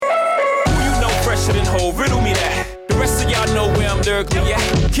lyrically,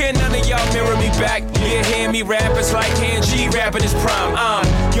 yeah. Can none of y'all mirror me back? Yeah, hear me rap, it's like Han G rapping his prime. I'm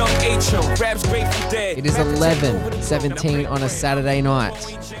Young H.O., rap's Grateful Dead. It is 11:17 on a Saturday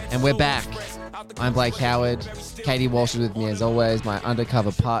night, and we're back. I'm Blake Howard. Katie Walsh is with me as always, my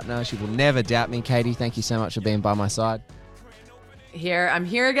undercover partner. She will never doubt me. Katie, thank you so much for being by my side. I'm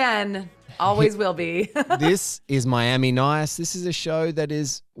here again. Always will be. This is Miami Nice. This is a show that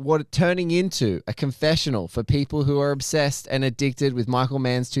is turning into a confessional for people who are obsessed and addicted with Michael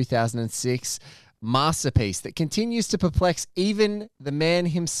Mann's 2006 masterpiece that continues to perplex even the man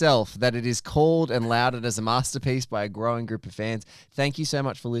himself, that it is called and lauded as a masterpiece by a growing group of fans. Thank you so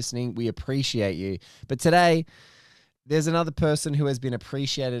much for listening. We appreciate you. But today, there's another person who has been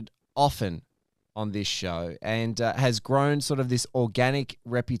appreciated often on this show and has grown sort of this organic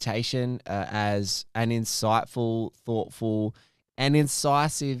reputation as an insightful, thoughtful, and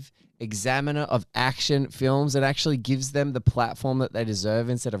incisive examiner of action films that actually gives them the platform that they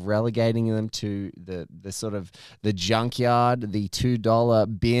deserve instead of relegating them to the sort of the junkyard, the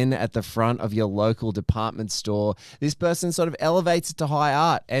 $2 bin at the front of your local department store. This person sort of elevates it to high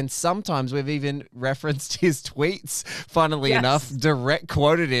art, and sometimes we've even referenced his tweets, funnily enough, direct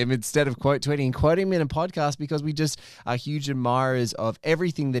quoted him instead of quote tweeting, quoting him in a podcast because we just are huge admirers of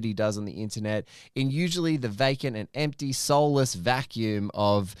everything that he does on the internet in usually the vacant and empty, soulless vacuum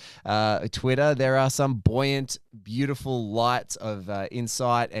of Twitter. There are some buoyant, beautiful lights of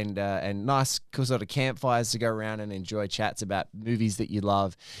insight and nice sort of campfires to go around and enjoy chats about movies that you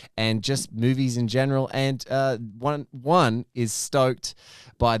love and just movies in general. And one is stoked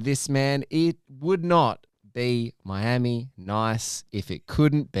by this man. It would not be Miami Nice if it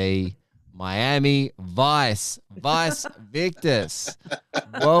couldn't be Miami Vice. Vice Victus.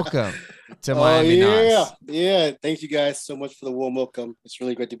 Welcome to Miami Nice. Yeah. Thank you guys so much for the warm welcome. It's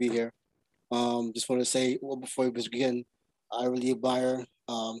really great to be here. Just want to say, before we begin, I really admire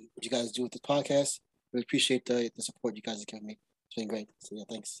what you guys do with this podcast. Really appreciate the support you guys have given me. It's been great. So yeah,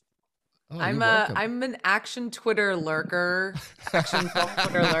 thanks. Oh, I'm an action Twitter lurker, action film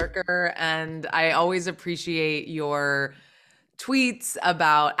Twitter lurker, and I always appreciate your tweets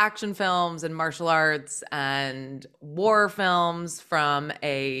about action films and martial arts and war films from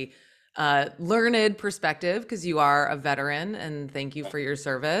a learned perspective, because you are a veteran, and thank you for your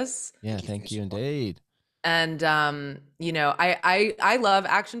service. Yeah, thank you indeed. And I love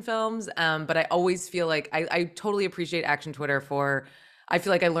action films, but I always feel like I totally appreciate action Twitter for, I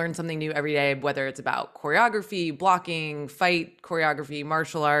feel like I learn something new every day, whether it's about choreography, blocking, fight choreography,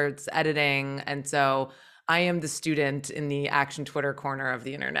 martial arts, editing. And so I am the student in the action Twitter corner of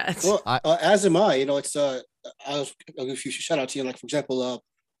the internet. Well, as am I. It's I'll give a few shout out to you. Like, for example,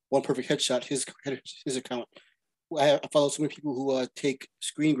 One Perfect Headshot, his account. I follow so many people who take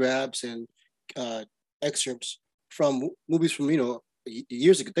screen grabs and excerpts from movies from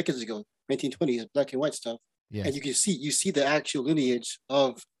years ago, decades ago, 1920s, black and white stuff. Yes. And you see the actual lineage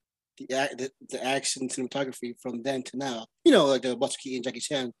of the action cinematography from then to now. Like the Buster Keaton, Jackie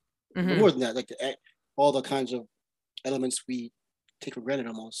Chan. Mm-hmm. But more than that, like all the kinds of elements we take for granted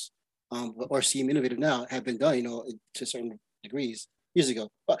almost, or seem innovative now, have been done, to certain degrees years ago.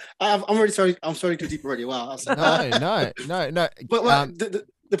 But I'm already starting. I'm starting too deep already. Wow. No. But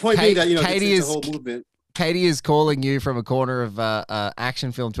the point being that it's a whole movement. Katie is calling you from a corner of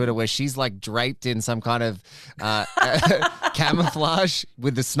action film Twitter where she's like draped in some kind of camouflage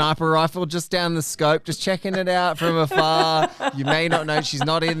with the sniper rifle just down the scope, just checking it out from afar. You may not know she's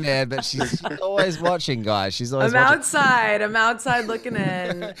not in there, but she's always watching, guys. She's always watching. I'm outside looking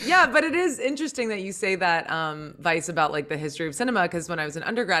in. Yeah, but it is interesting that you say that, Vice, about like the history of cinema, because when I was an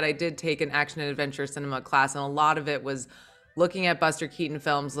undergrad, I did take an action and adventure cinema class, and a lot of it was looking at Buster Keaton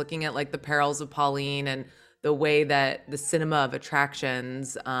films, looking at like The Perils of Pauline and the way that the cinema of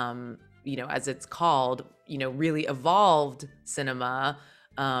attractions, as it's called, really evolved cinema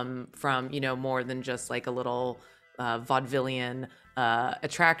from, more than just like a little vaudevillian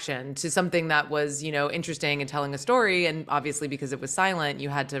attraction to something that was, interesting and telling a story. And obviously because it was silent, you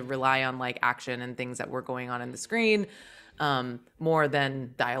had to rely on like action and things that were going on in the screen more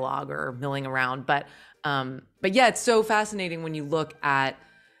than dialogue or milling around. But yeah, it's so fascinating when you look at,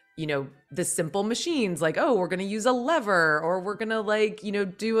 the simple machines, like, oh, we're going to use a lever, or we're going to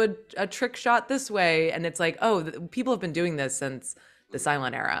do a trick shot this way. And it's like, oh, people have been doing this since the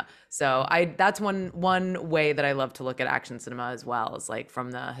silent era. So that's one way that I love to look at action cinema as well, is like from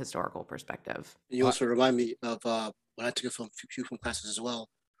the historical perspective. You also remind me of when I took a few film classes as well.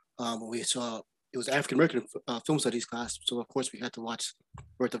 We saw, it was African-American film studies class. So of course we had to watch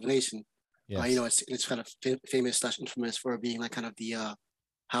Birth of a Nation. Yes. It's kind of famous / infamous for being like kind of the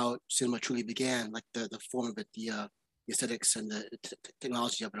how cinema truly began, like the form of it, the aesthetics and the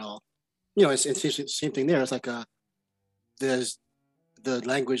technology of it all. You know, it's essentially the same thing there. It's like there's the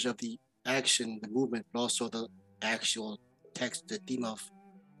language of the action, the movement, but also the actual text, the theme of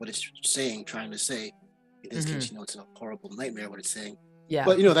what it's saying, trying to say. In this case, you know, it's a horrible nightmare what it's saying. Yeah.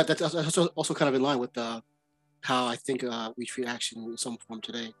 But you know, that's also kind of in line with how I think we treat action in some form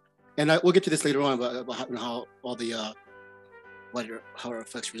today. And we'll get to this later on, but about how all the how it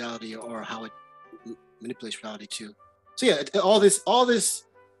affects reality or how it manipulates reality too. So yeah, all this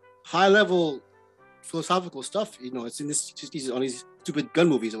high level philosophical stuff, you know, it's in these on these stupid gun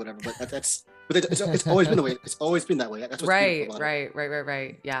movies or whatever. But it's always been the way. It's always been that way. That's what's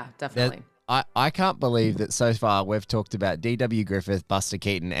right. Yeah, definitely. I can't believe that so far we've talked about D.W. Griffith, Buster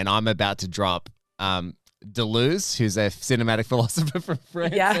Keaton, and I'm about to drop Deleuze, who's a cinematic philosopher from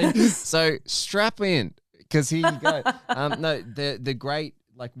France. Yeah. So strap in, because here you go. No, the great,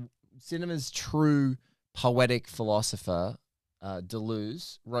 like, cinema's true poetic philosopher,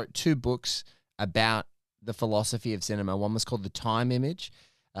 Deleuze, wrote 2 books about the philosophy of cinema. One was called The Time Image,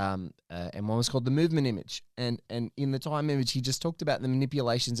 and one was called The Movement Image. And in The Time Image, he just talked about the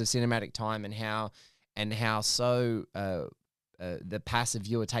manipulations of cinematic time and how so the passive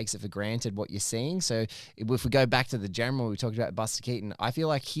viewer takes it for granted what you're seeing. So if we go back to the general, we talked about Buster Keaton, I feel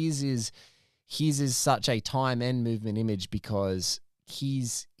like his is such a time and movement image because he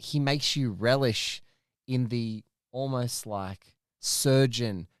makes you relish in the almost like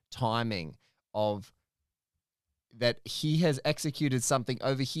surgeon timing of that he has executed something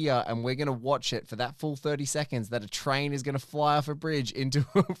over here and we're going to watch it for that full 30 seconds that a train is going to fly off a bridge into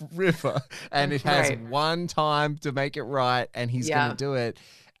a river and it has one time to make it right and he's going to do it.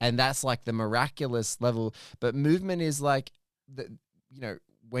 And that's like the miraculous level. But movement is like,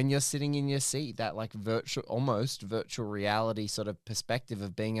 when you're sitting in your seat, that like almost virtual reality sort of perspective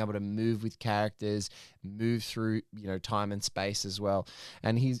of being able to move with characters, move through, time and space as well.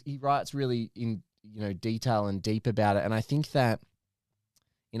 And he writes really in, detail and deep about it. And I think that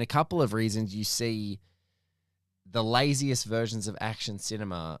in a couple of reasons you see the laziest versions of action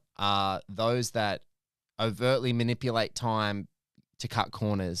cinema are those that overtly manipulate time to cut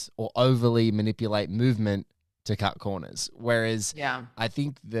corners or overly manipulate movement to cut corners. Whereas I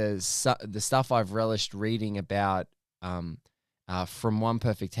think the stuff I've relished reading about from One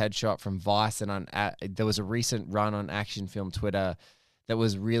Perfect Headshot, from Vice, and there was a recent run on Action Film Twitter that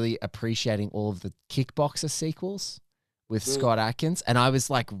was really appreciating all of the Kickboxer sequels with Scott Adkins. And I was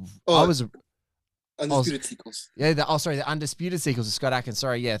like, Undisputed sequels. Yeah, the Undisputed sequels with Scott Adkins.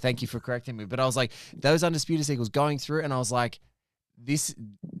 Sorry, yeah, thank you for correcting me. But I was like, those Undisputed sequels going through, and I was like, the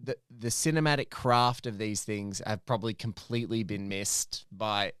cinematic craft of these things have probably completely been missed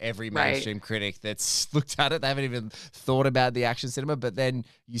by every mainstream critic that's looked at it. They haven't even thought about the action cinema. But then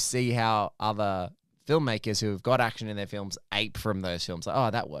you see how other filmmakers who have got action in their films ape from those films. Like,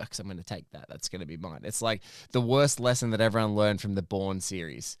 oh, that works. I'm going to take that. That's going to be mine. It's like the worst lesson that everyone learned from the Bourne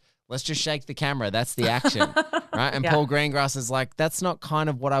series. Let's just shake the camera. That's the action, right? And Paul Greengrass is like, that's not kind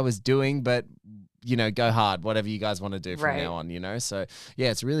of what I was doing, but go hard, whatever you guys want to do from now on, So yeah,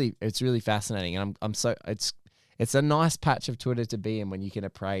 it's really fascinating. And I'm so, it's a nice patch of Twitter to be in when you can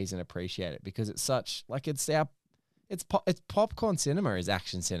appraise and appreciate it because it's such like, it's popcorn cinema is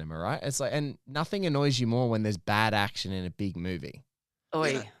action cinema, right? It's like, and nothing annoys you more when there's bad action in a big movie. Oh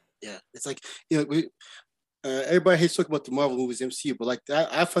yeah. It's like, everybody hates talking about the Marvel movies, MCU, but like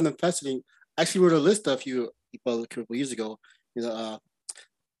I find them fascinating. I actually wrote a list a couple years ago,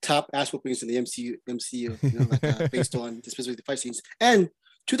 top ass whoopings in the MCU, based on specifically the fight scenes. And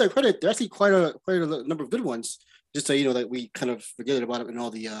to their credit, there's actually quite a number of good ones. Just so that we kind of forget about it in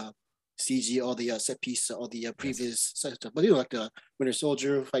all the CG, all the set piece, all the previous set stuff. But like the Winter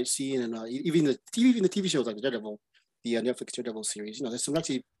Soldier fight scene, and even the TV shows like the Daredevil, the Netflix Daredevil series. There's some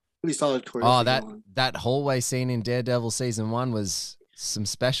actually really solid choreography. Oh, that hallway scene in Daredevil season 1 was some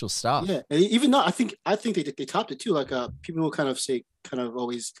special stuff. Yeah, and even now, I think they topped it too. Like people will kind of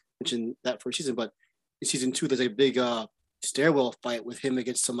always mention that first season, but in season 2, there's a big stairwell fight with him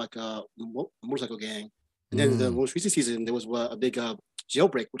against some like motorcycle gang. And then the most recent season, there was a big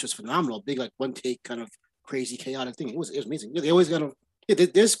jailbreak, which was phenomenal. Big like one take kind of crazy chaotic thing. It was amazing. They always kind of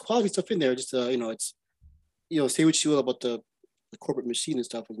there's quality stuff in there. Just it's say what you will about the corporate machine and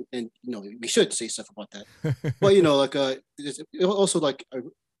stuff, and we should say stuff about that. But there's also like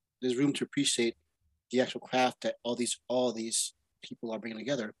there's room to appreciate the actual craft that all these people are bringing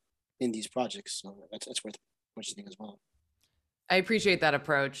together in these projects. So that's worth mentioning as well. I appreciate that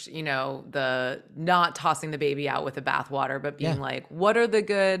approach, the not tossing the baby out with the bathwater, but being like, what are the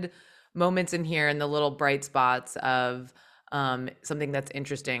good moments in here and the little bright spots of something that's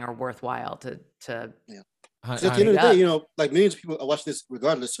interesting or worthwhile to 'Cause at the end of the day, you know, like millions of people are watching this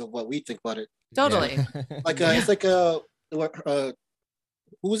regardless of what we think about it. Totally. Like it's like who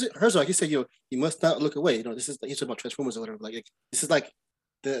was it? Herzog. He said, you know, you must not look away. You know, this is he's talking about Transformers or whatever. Like this is like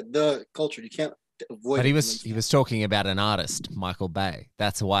the culture. You can't avoid. But it. he was talking about an artist, Michael Bay.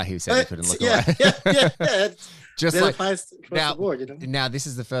 That's why he said he couldn't look yeah, away. yeah. Just That like applies across now, the board, you know? now this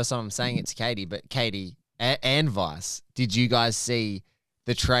is the first time I'm saying it to Katie, but Katie and Vice, did you guys see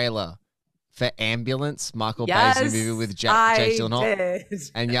the trailer for Ambulance, Michael Bay's new movie with Jake Gyllenhaal did.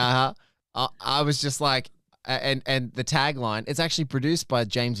 and Yaha? I was just like, and the tagline, it's actually produced by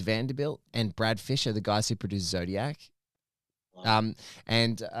James Vanderbilt and Brad Fisher, the guys who produced Zodiac. Wow.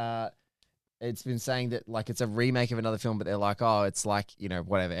 And it's been saying that like it's a remake of another film, but they're like, oh, it's like, you know,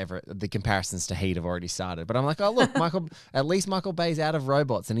 whatever. The comparisons to Heat have already started. But I'm like, oh look, at least Michael Bay's out of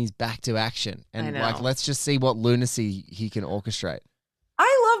robots and he's back to action. And like, let's just see what lunacy he can orchestrate.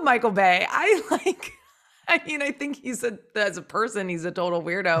 I love Michael Bay. I think as a person, he's a total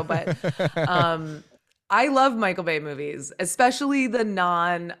weirdo, but I love Michael Bay movies, especially the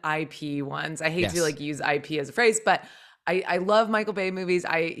non-IP ones. I hate to like use IP as a phrase, but I love Michael Bay movies.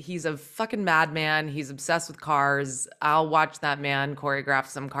 He's a fucking madman. He's obsessed with cars. I'll watch that man choreograph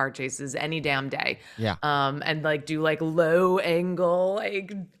some car chases any damn day. Yeah. And like do like low angle,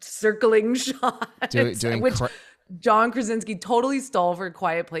 like circling shots. Which John Krasinski totally stole for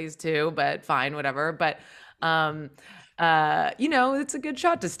Quiet Place 2, but fine, whatever. But you know, it's a good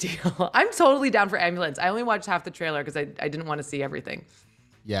shot to steal. I'm totally down for Ambulance. I only watched half the trailer because I didn't want to see everything.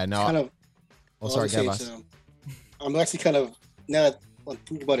 Yeah, no. Kind of. Sorry, Gavas. I'm actually kind of, now that I'm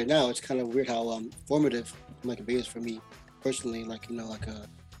thinking about it now, it's kind of weird how formative Michael Bay is for me personally. Like, you know, like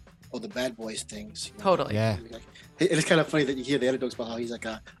the Bad Boys things. You know? Totally. Yeah. Like, it's kind of funny that you hear the anecdotes about how he's like,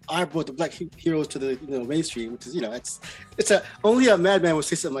 I brought the black heroes to the mainstream, which is, you know, it's only a madman would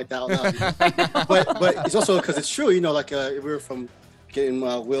say something like that out loud. You know? but it's also because it's true, you know, like we were from getting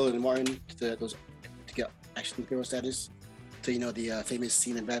Will and Martin to get action hero status to, you know, the famous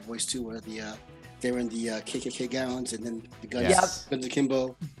scene in Bad Boys 2 where they were in the KKK gowns and then the guns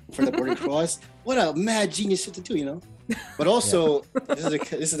akimbo for the burning cross. What a mad genius shit to do, you know. But also,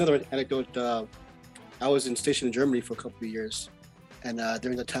 this is another anecdote. I was stationed in Germany for a couple of years, and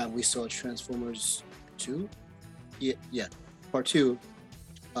during the time we saw Transformers 2, Part 2,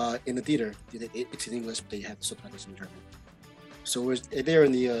 in the theater. It's in English, but they have the subtitles in German. So we're there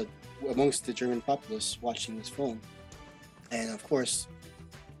in the amongst the German populace watching this film, and of course,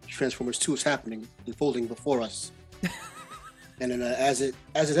 Transformers 2 is happening, unfolding before us. And then as it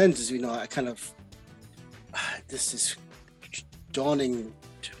ends, you know, I kind of this is dawning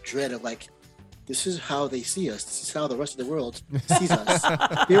dread of like, this is how they see us. This is how the rest of the world sees us.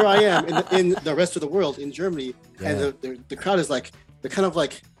 Here I am in the rest of the world in Germany, and the crowd is like, they're kind of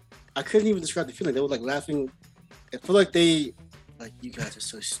like, I couldn't even describe the feeling. They were like laughing. I feel like you guys are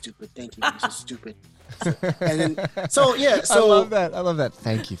so stupid. Thank you, you're so stupid. I love that.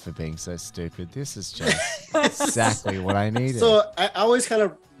 Thank you for being so stupid. This is just exactly what I needed. So I always kind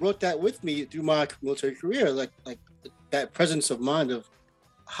of wrote that with me through my military career, like that presence of mind of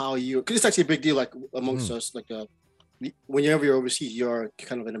how because it's actually a big deal, like amongst us, like whenever you're overseas, you're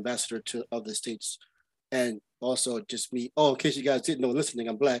kind of an ambassador to other states, and also just me. Oh, in case you guys didn't know, listening,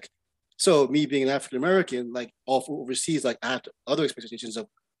 I'm Black. So me being an African American, like all overseas, like I have other expectations of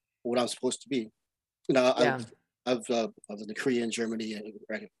what I'm supposed to be. You know, I've lived in Korea and Germany and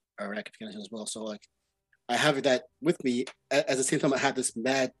Iraq, Afghanistan as well. So like, I have that with me. At the same time, I have this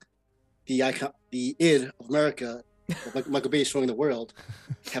the id of America, like Michael Bay showing the world,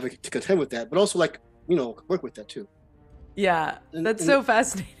 having to contend with that, but also like, you know, work with that too. Yeah, that's so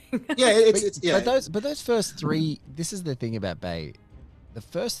fascinating. Yeah, But those first three. This is the thing about Bay. The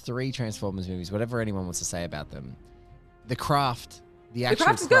first three Transformers movies, whatever anyone wants to say about them, the craft.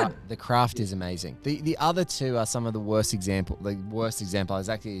 The craft is amazing. The other two are some of the worst example. The worst example,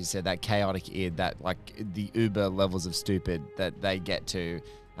 exactly as you said, that chaotic id, that like the uber levels of stupid that they get to.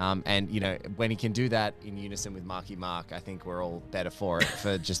 And you know, when he can do that in unison with Marky Mark, I think we're all better for it,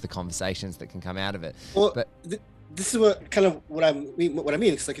 for just the conversations that can come out of it. Well, but this is what I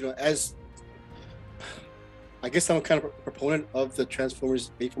mean. It's like, you know, as I guess I'm kind of a proponent of the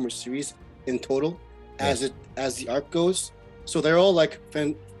Transformers series in total, as the arc goes. So they're all like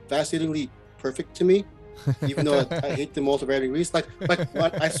fascinatingly perfect to me, even though I hate them all to varying degrees. Like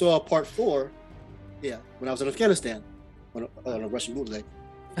when I saw Part 4, when I was in Afghanistan on a Russian bootleg,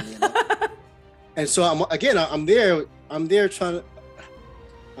 and so I'm there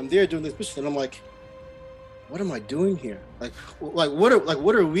doing this mission, and I'm like, what am I doing here?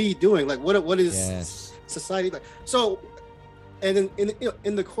 What are we doing? Like what is society like? So and then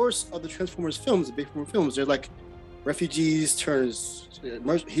in the course of the Transformers films, the big films, they're like refugees turns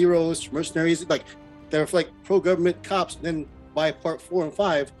heroes, mercenaries, like they're like pro-government cops. And then by part 4 and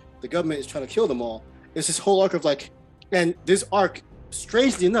 5, the government is trying to kill them all. It's this whole arc of like, and this arc,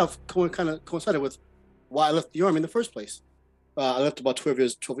 strangely enough, kind of coincided with why I left the army in the first place. I left about 12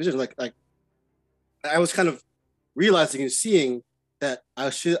 years in. Like I was kind of realizing and seeing that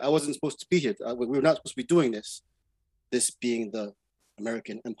I wasn't supposed to be here. We were not supposed to be doing this. This being the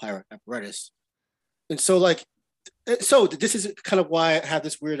American Empire apparatus, and so this is kind of why I have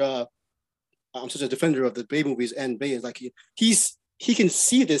this weird. I'm such a defender of the Bay movies, and Bay is like he can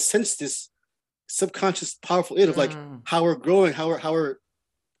see this, sense this subconscious, powerful it of like how we're growing, how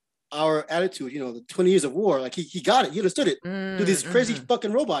our attitude, the 20 years of war, like he got it, he understood it through these crazy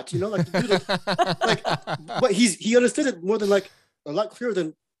fucking robots, like but he understood it more than like a lot clearer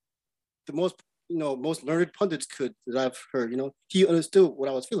than the most learned pundits could that I've heard. He understood what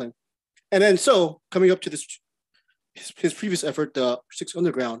I was feeling. And then so coming up to this his previous effort, Six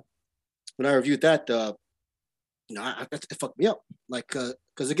Underground, when I reviewed that, it fucked me up. Like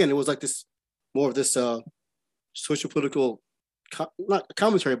because again, it was like this more of this social political not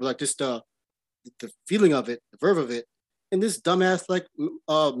commentary, but like just the feeling of it, the verve of it, and this dumbass like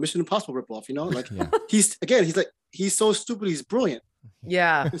Mission Impossible ripoff, like he's so stupid, he's brilliant.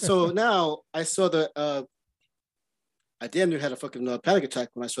 Yeah. And so now I saw I damn near had a fucking panic attack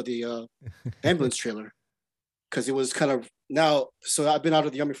when I saw the ambulance trailer, because it was kind of now. So I've been out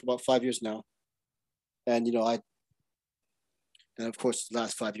of the army for about 5 years now, and and of course the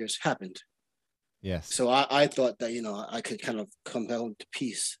last 5 years happened. Yes. So I thought that, I could kind of come down to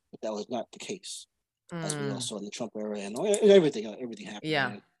peace, but that was not the case. As we all saw in the Trump era and everything happened.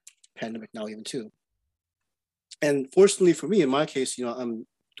 Yeah. Right? Pandemic now even too. And fortunately for me, in my case, I'm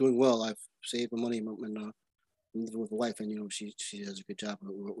doing well. I've saved my money and I'm living with a wife, and she does a good job.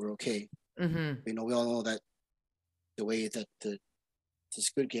 We're okay. Mm-hmm. We all know that the way that the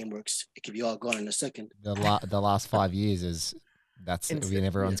Squid Game works, it could be all gone in a second. The last 5 years that's in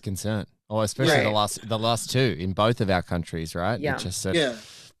everyone's concern. Oh, especially Right. the last two in both of our countries, right? Yeah. So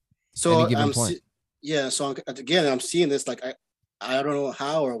any given point. So I'm seeing this, like I don't know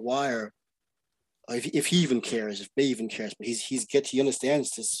how or why or if he even cares, if Bay even cares, but he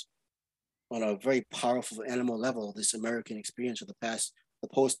understands this on a very powerful animal level, this American experience of the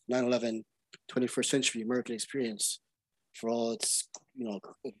post 9/11 21st century American experience, for all its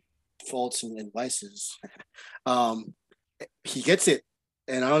faults and vices. He gets it.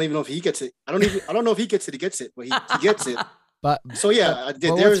 And I don't even know if he gets it. I don't know if he gets it. He gets it, but he gets it. But so yeah,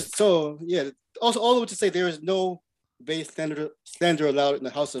 Also, all of it to say, there is no Bay slander allowed in the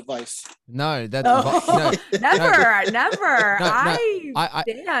House of Vice. No, that's never. No, I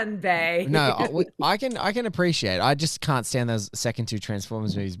stand Bay. No, I can appreciate. I just can't stand those second two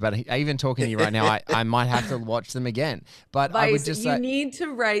Transformers movies. But even talking to you right now, I might have to watch them again. But Vice, I would just you say, need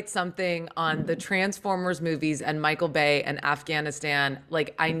to write something on the Transformers movies and Michael Bay and Afghanistan.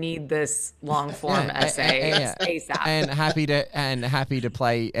 Like, I need this long form essay ASAP. And happy to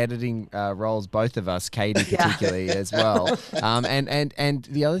play editing roles, both of us, Katie particularly as well. And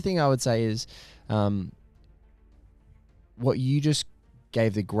the other thing I would say is, what you just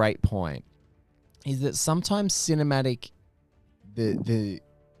gave the great point is that sometimes cinematic,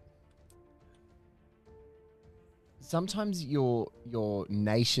 sometimes your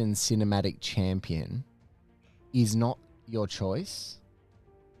nation's cinematic champion is not your choice.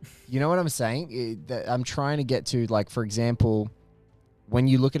 You know what I'm saying? I'm trying to get to, like, for example, when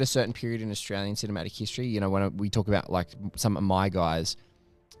you look at a certain period in Australian cinematic history, when we talk about like some of my guys,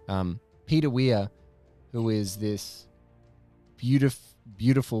 Peter Weir, who is this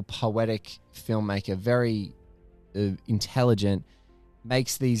beautiful, poetic filmmaker, very intelligent,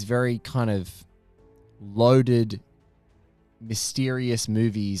 makes these very kind of loaded, mysterious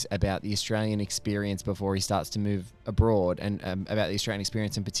movies about the Australian experience before he starts to move abroad, and about the Australian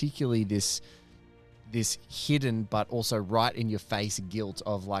experience, and particularly this hidden but also right in your face guilt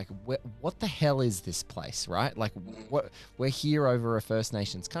of like, what the hell is this place, right? Like, what, we're here over a First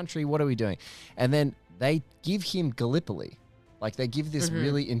Nations country, what are we doing? And then they give him Gallipoli. Like, they give this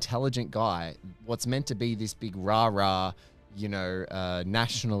really intelligent guy what's meant to be this big rah-rah,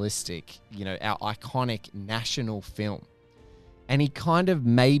 nationalistic, our iconic national film. And he kind of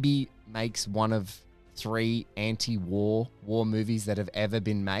maybe makes one of 3 anti-war movies that have ever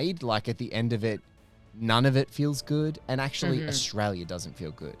been made. Like, at the end of it, none of it feels good, and actually Australia doesn't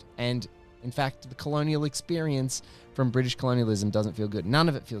feel good. And in fact, the colonial experience from British colonialism doesn't feel good. None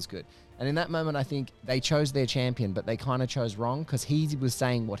of it feels good. And in that moment, I think they chose their champion, but they kind of chose wrong, because he was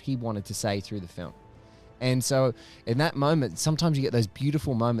saying what he wanted to say through the film. And so in that moment, sometimes you get those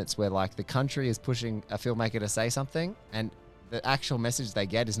beautiful moments where like the country is pushing a filmmaker to say something and the actual message they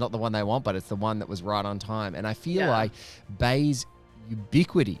get is not the one they want, but it's the one that was right on time. And I feel like Bay's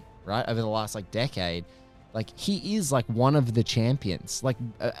ubiquity, right, over the last like decade, like he is like one of the champions. Like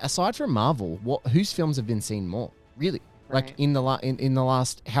aside from Marvel, whose films have been seen more? Really? Right. Like in the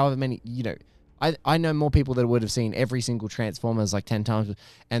last however many, you know, I know more people that would have seen every single Transformers like 10 times,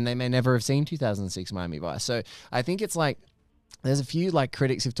 and they may never have seen 2006 Miami Vice. So I think it's like, there's a few like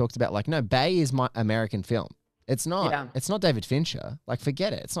critics who've talked about like, no, Bay is my American film. It's not. Yeah. It's not David Fincher. Like,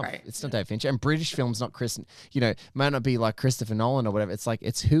 forget it. It's not. Right. It's not David Fincher. And British films, not Chris. You know, might not be like Christopher Nolan or whatever. It's like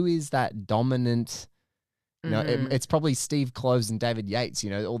it's who is that dominant. You know, it's probably Steve Kloves and David Yates. You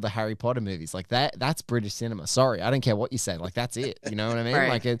know, all the Harry Potter movies like that. That's British cinema. Sorry, I don't care what you say. Like that's it. You know what I mean? Right.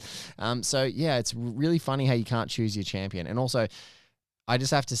 Like it. So yeah, it's really funny how you can't choose your champion. And also, I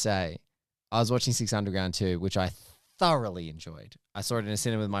just have to say, I was watching Six Underground too, which I thoroughly enjoyed. I saw it in a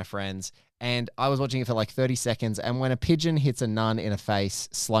cinema with my friends, and I was watching it for like 30 seconds. And when a pigeon hits a nun in a face,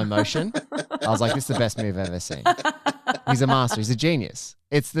 slow motion, I was like, "This is the best move I've ever seen." He's a master. He's a genius.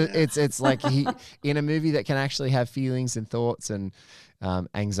 It's like he in a movie that can actually have feelings and thoughts and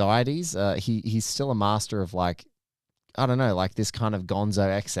anxieties. He's still a master of like, I don't know, like this kind of gonzo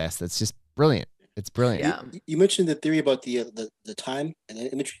excess. That's just brilliant. It's brilliant. Yeah. You mentioned the theory about the time and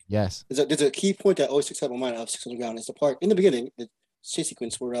the imagery. Yes. There's a key point that always sticks out in my mind of Six Underground. Is the part in the beginning, the chase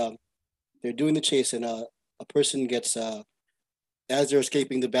sequence where they're doing the chase and a person gets as they're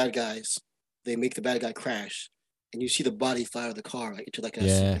escaping the bad guys, they make the bad guy crash, and you see the body fly out of the car like into like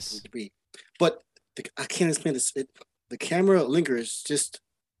a debris. But I can't explain this. The camera lingers just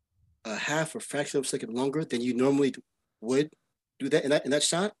a half or fraction of a second longer than you normally would do that in that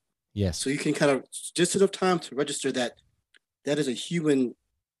shot. Yes. So you can kind of just enough time to register that is a human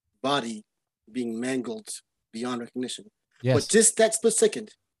body being mangled beyond recognition. Yes. But just that split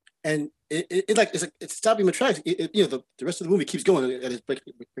second, and it's stopping the tracks. You know, the rest of the movie keeps going at its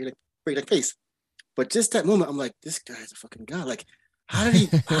break pace. But just that moment, I'm like, this guy's a fucking god. Like, how did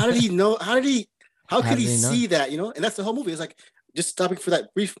he know? How could he see that? You know, and that's the whole movie. It's like just stopping for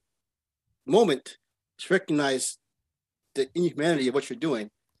that brief moment to recognize the inhumanity of what you're doing.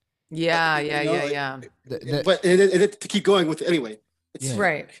 Yeah. But and to keep going with it anyway.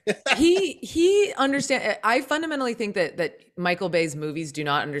 Right. He understand. I fundamentally think that Michael Bay's movies do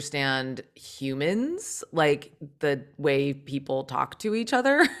not understand humans, like the way people talk to each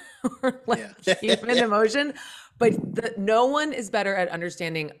other or like human emotion. But no one is better at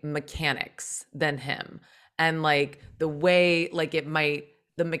understanding mechanics than him. And like the way like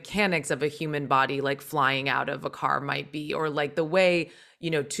the mechanics of a human body, like flying out of a car might be, or like the way, you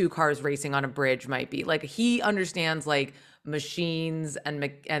know, two cars racing on a bridge might be. Like he understands like machines and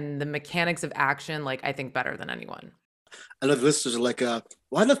the mechanics of action, like I think better than anyone. I know the listeners are like,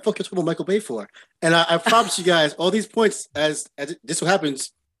 why the fuck are you talking about Michael Bay for? And I promise you guys, all these points, as this what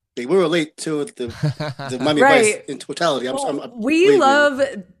happens, they will relate to the Miami Vice in totality. We love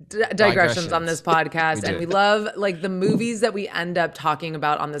digressions on this podcast, and we love like the movies that we end up talking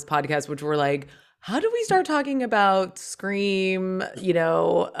about on this podcast, which were like, how do we start talking about Scream, you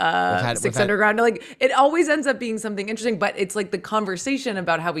know, Six Underground? Like it always ends up being something interesting, but it's like the conversation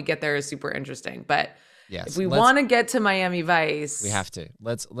about how we get there is super interesting. But if we want to get to Miami Vice, we have to.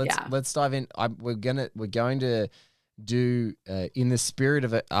 Let's dive in. We're going to do in the spirit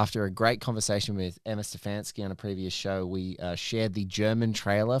of it. After a great conversation with Emma Stefanski on a previous show, we shared the German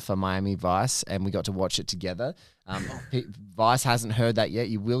trailer for Miami Vice, and we got to watch it together. Vice hasn't heard that yet.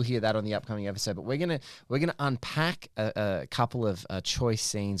 You will hear that on the upcoming episode. But we're gonna unpack a couple of choice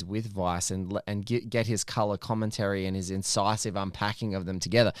scenes with Vice and get his color commentary and his incisive unpacking of them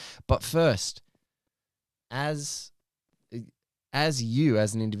together. But first, as you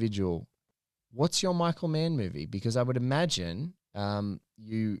as an individual, what's your Michael Mann movie? Because I would imagine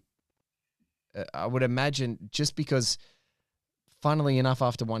just because, funnily enough,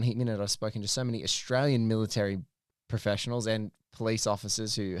 after One Heat Minute, I've spoken to so many Australian military professionals and police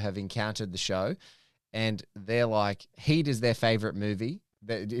officers who have encountered the show, and they're like, Heat is their favorite movie.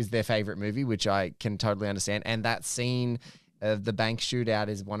 That is their favorite movie, which I can totally understand. And that scene of the bank shootout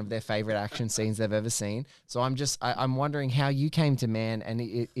is one of their favorite action scenes they've ever seen. So I'm wondering how you came to Mann, and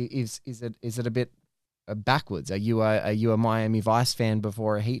is it a bit backwards? Are you a Miami Vice fan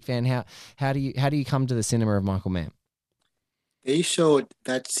before a Heat fan? How do you come to the cinema of Michael Mann? They showed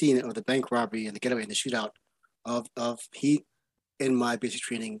that scene of the bank robbery and the getaway and the shootout of Heat in my basic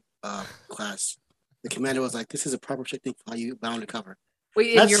training class. The commander was like, "This is a proper technique for how you bound to cover."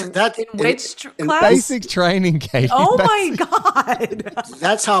 Wait, in which in class? Basic training, Katie. Oh my God.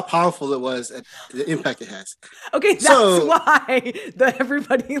 That's how powerful it was, the impact it has. Okay, that's why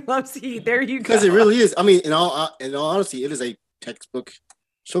everybody loves Heat. There you go. Because it really is. I mean, in all honesty, it is a textbook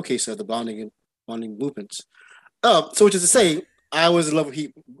showcase of the bonding movements. So which is to say, I was in love with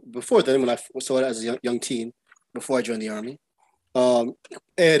Heat before then when I saw it as a young teen before I joined the army. For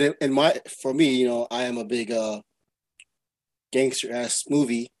me, you know, I am a big gangster ass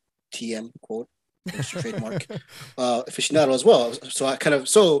movie TM quote trademark aficionado as well. So I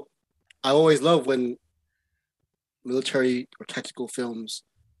always love when military or tactical films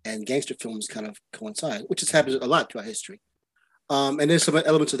and gangster films kind of coincide, which has happened a lot throughout history. And there's some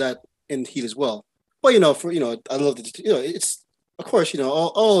elements of that in Heat as well. But I love it's of course,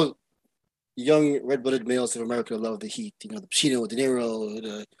 all young red-blooded males of America love the Heat. The Pacino, De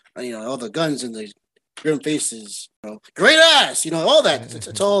Niro, all the guns and the grim faces, great ass, all that.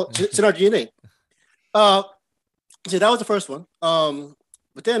 It's in our DNA. So that was the first one.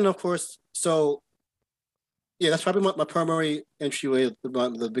 But then of course, so yeah, that's probably my primary entryway,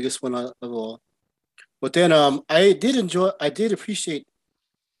 the biggest one of all. But then I did appreciate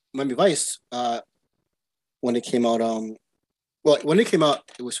Miami Vice when it came out. When it came out,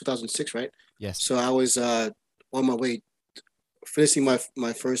 it was 2006, right? Yes. So I was on my way, finishing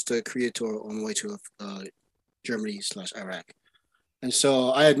my first Korea tour on my way to Germany/Iraq. And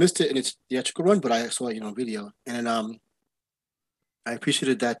so I had missed it in its theatrical run, but I saw it, video. And then I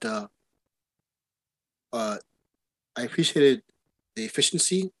appreciated that. I appreciated the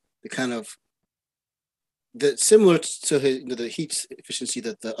efficiency, the kind of similar to the Heat's efficiency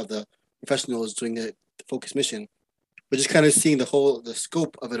of the professionals doing the focus mission, but just kind of seeing the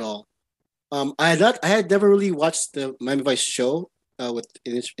scope of it all. I had never really watched the Miami Vice show in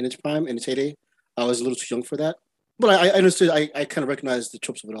its prime, in its heyday. I was a little too young for that, but I understood. I kind of recognized the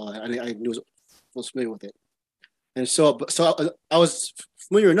tropes of it all. I knew was familiar with it, and so I was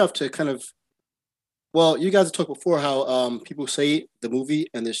familiar enough to kind of. Well, you guys have talked before how people say the movie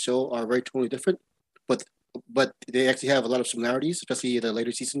and the show are very totally different, but they actually have a lot of similarities, especially the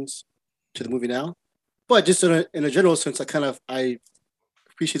later seasons to the movie now. But just in a general sense, I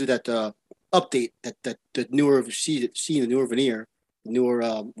appreciated that update, that the newer seeing the newer veneer, the newer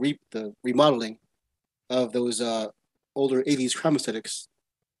the remodeling of those older 80s crime aesthetics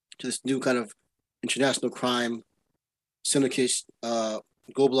to this new kind of international crime syndicate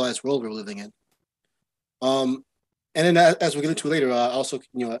globalized world we're living in. And then as we get into later, also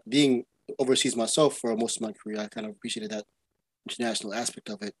being overseas myself for most of my career, I kind of appreciated that international aspect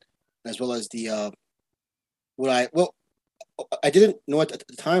of it, as well as the I didn't know it at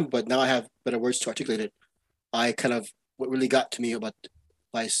the time, but now I have better words to articulate it. What really got to me about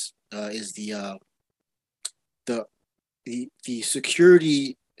Vice is the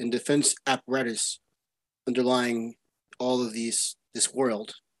security and defense apparatus underlying all of this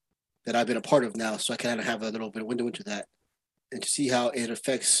world that I've been a part of now. So I kind of have a little bit of window into that, and to see how it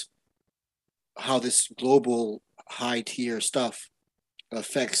affects how this global high tier stuff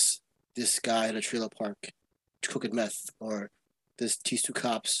affects this guy in a trailer park cooking meth, or this these two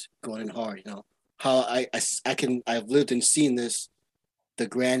cops going in hard. How I've lived and seen this, the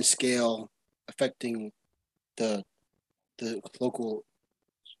grand scale affecting the local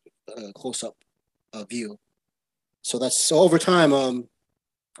close up view. So over time,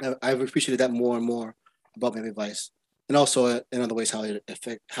 I've appreciated that more and more about Miami Vice, and also in other ways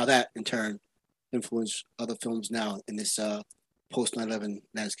how that in turn influenced other films now in this post 9/11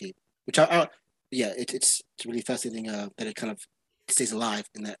 landscape, which it's really fascinating that it kind of stays alive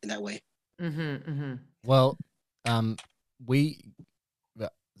in that way. Mm-hmm, mm-hmm. Well,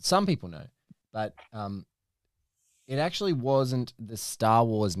 some people know, but it actually wasn't the Star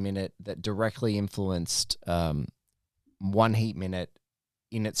Wars minute that directly influenced One Heat Minute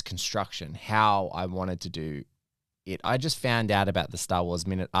in its construction, how I wanted to do it. I just found out about the Star Wars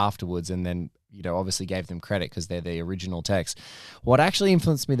minute afterwards, and then obviously gave them credit because they're the original text. What actually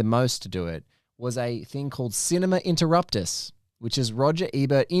influenced me the most to do it was a thing called Cinema Interruptus, which is Roger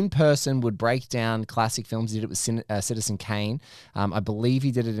Ebert in person would break down classic films. He did it with Citizen Kane. I believe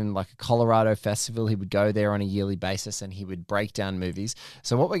he did it in like a Colorado festival. He would go there on a yearly basis and he would break down movies.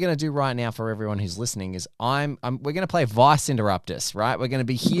 So what we're going to do right now for everyone who's listening is we're going to play Vice Interruptus, right? We're going to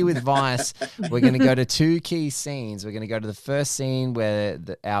be here with Vice. We're going to go to two key scenes. We're going to go to the first scene where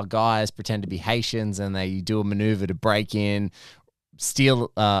our guys pretend to be Haitians and they do a maneuver to break in,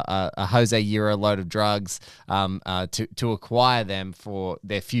 steal a Jose Euro load of drugs to acquire them for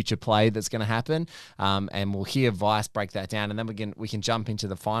their future play that's going to happen. And we'll hear Vice break that down, and then we can jump into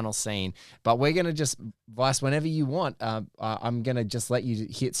the final scene. But we're going to just, Vice, whenever you want, I'm going to just let you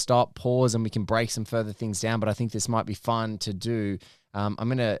hit stop, pause, and we can break some further things down. But I think this might be fun to do. I'm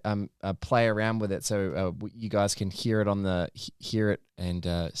going to play around with it so you guys can hear it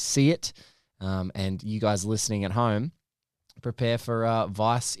and see it. And you guys listening at home, prepare for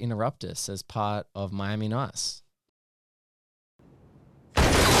Vice Interrupt Us as part of Miami Nice.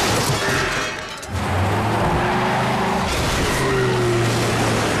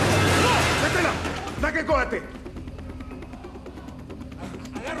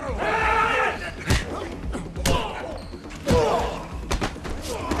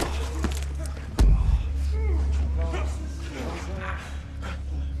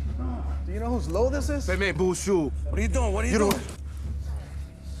 Do you know whose low this is? Hey, Bushu. What are you doing? What are you doing?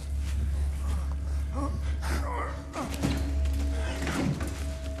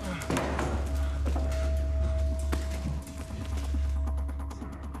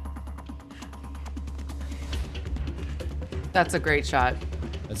 That's a great shot.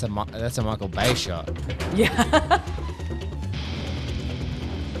 That's a Michael Bay shot. Yeah.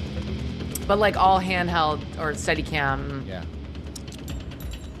 But like all handheld or Steadicam. Yeah.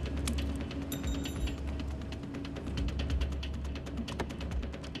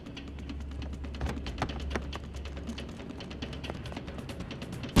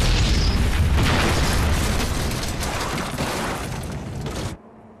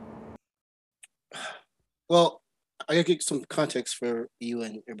 Well, I gotta get some context for you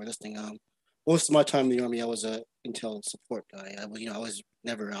and everybody listening. Most of my time in the Army, I was a intel support guy. I was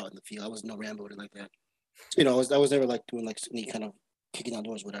never out in the field. I was no Rambo or like that. I was never like doing like any kind of kicking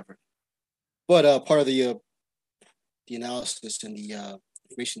outdoors, whatever. But part of the analysis and the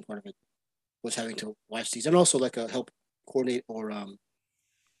information part of it was having to watch these and also like help coordinate or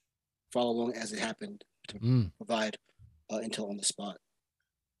follow along as it happened to provide intel on the spot.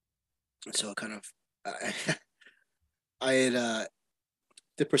 And so kind of. I had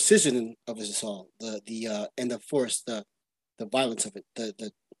the precision of his assault, the and the force, the violence of it,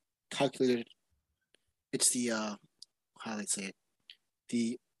 the calculated. It's the how do I say it?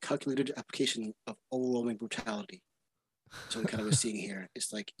 The calculated application of overwhelming brutality. So we kind of we're seeing here.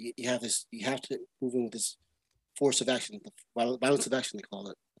 It's like you have to move in with this force of action, the violence of action they call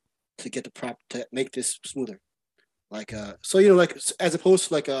it, to get to make this smoother. Like like as opposed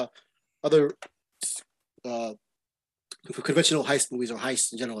to like other conventional heist movies or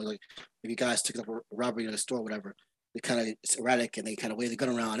heists in general, like if you guys took up a robbery in a store or whatever, it's erratic and they kind of wave the gun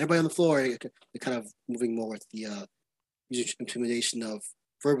around. Everybody on the floor, they're kind of moving more with the user intimidation of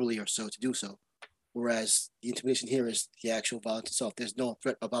verbally or so to do so. Whereas the intimidation here is the actual violence itself. There's no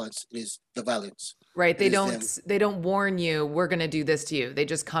threat of violence. It is the violence. Right. They don't warn you, we're going to do this to you. They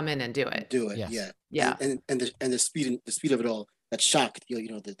just come in and do it. Yes. Yeah. Yeah. And the speed of it all, that shock,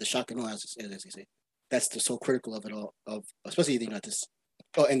 the shock and all, as they say. That's so critical of it all, especially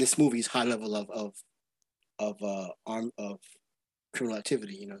in this movie's high level of criminal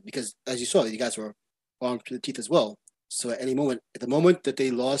activity, because as you saw, you guys were armed to the teeth as well. So at the moment that they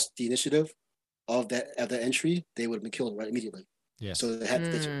lost the initiative of that entry, they would have been killed right immediately. Yeah. So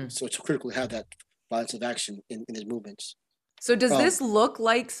so it's critical to have that violence of action in their movements. So does this look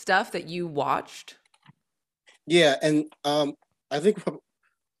like stuff that you watched? Yeah, and I think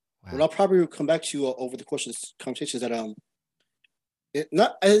what I'll probably come back to over the course of this conversation is that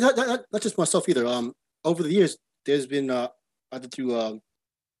not just myself either. Over the years, there's been either through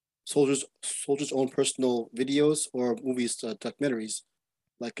soldiers' own personal videos or movies, documentaries,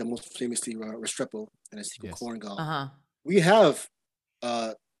 like most famously Restrepo and his sequel Korengal. Uh-huh. We have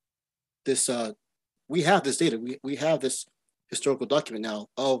this data. We have this historical document now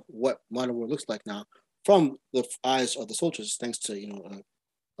of what modern war looks like now from the eyes of the soldiers, thanks to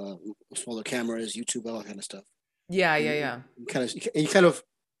smaller cameras, YouTube, all that kind of stuff. Yeah. You kind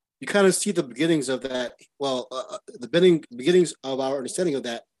of see the beginnings of that. Well, the beginnings of our understanding of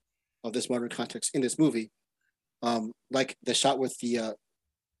this modern context in this movie, like the shot with the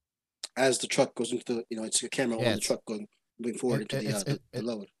as the truck goes into the it's a camera on the truck moving forward into the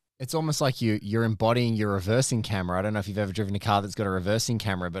load. It's almost like you're embodying your reversing camera. I don't know if you've ever driven a car that's got a reversing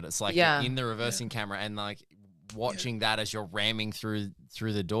camera, but it's like you're in the reversing camera and like watching that as you're ramming through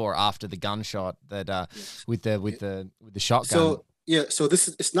the door after the gunshot that with the shotgun. So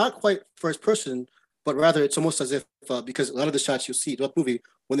it's not quite first person, but rather it's almost as if because a lot of the shots you'll see throughout the movie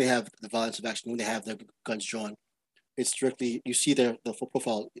when they have the violence of action, when they have their guns drawn, it's directly you see the full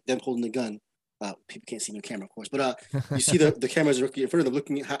profile, them holding the gun, People can't see me on camera, of course, but you see the cameras are in front of them,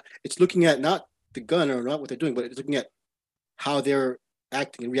 looking at it's looking at not the gun or not what they're doing, but it's looking at how they're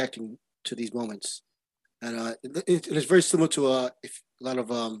acting and reacting to these moments, and it's very similar to if a lot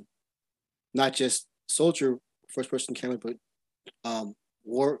of not just soldier first person camera, but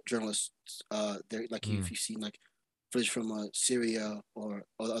war journalists. They're like if you've seen like footage from Syria or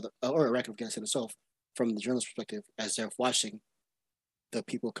Iraq, Afghanistan itself, from the journalist perspective, as they're watching the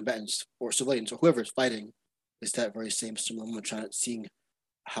people, combatants or civilians or whoever is fighting, is that very same similar moment, trying to seeing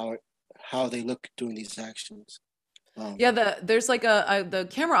how they look doing these actions. There's like the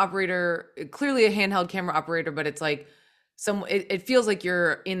camera operator, clearly a handheld camera operator, but it's like it feels like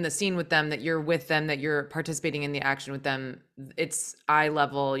you're in the scene with them, that you're with them, that you're participating in the action with them. It's eye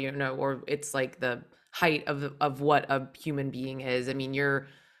level, or it's like the height of what a human being is. I mean, you're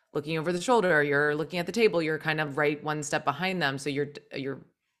looking over the shoulder, you're looking at the table, you're kind of right one step behind them. So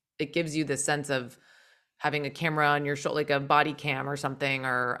it gives you this sense of having a camera on your shoulder, like a body cam or something,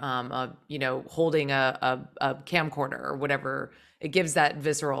 or holding a camcorder or whatever. It gives that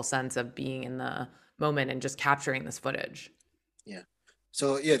visceral sense of being in the moment and just capturing this footage. Yeah.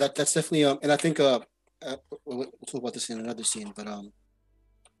 So yeah, that's definitely and I think we'll talk about this in another scene, but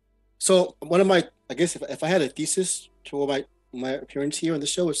so one of my, I guess if I had a thesis to my appearance here on the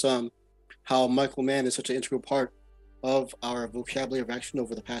show, is how Michael Mann is such an integral part of our vocabulary of action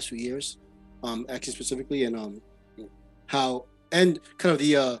over the past few years, action specifically, and how, and kind of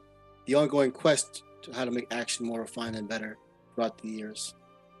the ongoing quest to how to make action more refined and better throughout the years.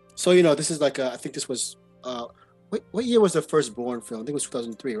 So this is like I think this was what year was the first Bourne film? I think it was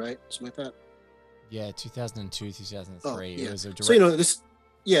 2003, right? Something like that. Yeah, 2002, 2003. Oh, yeah. It was a direct... So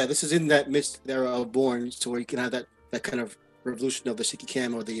this is in that midst era of Bourne, so where you can have that kind of revolution of the shaky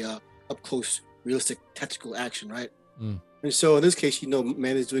cam or the up close realistic tactical action, right? And so in this case,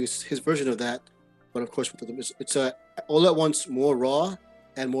 Mann is doing his version of that, but of course it's all at once more raw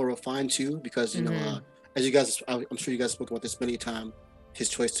and more refined too, because as you guys, I'm sure you guys spoke about this many times, his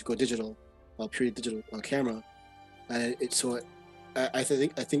choice to go digital, purely digital camera, and I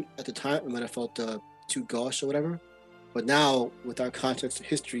think at the time it might have felt too gauche or whatever, but now with our context of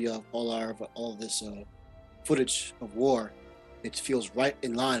history of all this footage of war, it feels right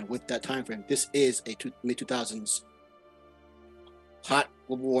in line with that time frame. This is a mid 2000s hot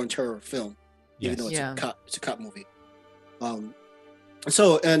war and terror film, even though it's a cop movie.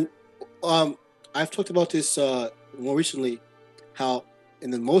 I've talked about this more recently, how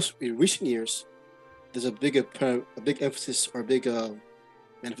in the most recent years there's a big emphasis or a big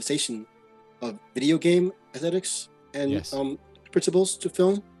manifestation of video game aesthetics and principles to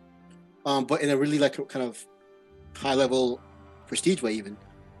film, but in a really like kind of high level prestige way. Even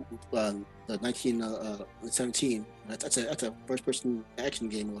the 1917, that's a first person action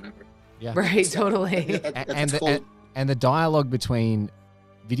game or whatever. Yeah, right, totally. And the dialogue between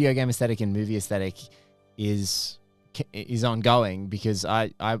video game aesthetic and movie aesthetic is ongoing, because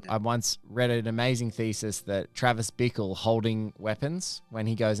I once read an amazing thesis that Travis Bickle holding weapons when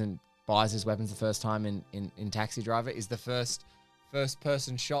he goes and buys his weapons the first time in Taxi Driver is the first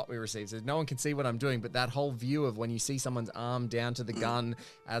person shot we receive. So no one can see what I'm doing, but that whole view of when you see someone's arm down to the gun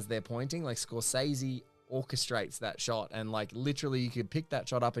as they're pointing, like Scorsese orchestrates that shot, and like literally you could pick that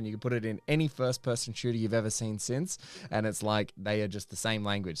shot up and you could put it in any first person shooter you've ever seen since, and it's like they are just the same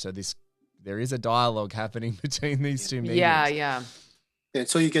language. So there is a dialogue happening between these two mediums. Yeah. And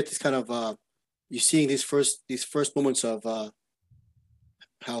so you get this kind of you're seeing these first moments of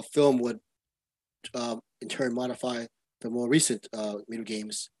how film would in turn modify the more recent video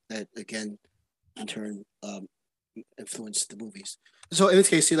games that again in turn influence the movies. So in this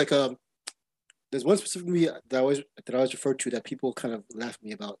case, see, like there's one specific movie that I always referred to that people kind of laugh at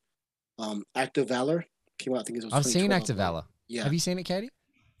me about. Act of Valor came out. I think it was. I've seen Act of Valor. Yeah. Have you seen it, Katie?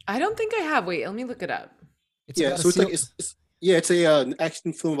 I don't think I have. Wait, let me look it up. It's an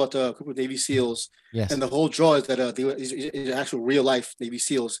action film about a group of Navy SEALs. Yes. And the whole draw is that these actual real life Navy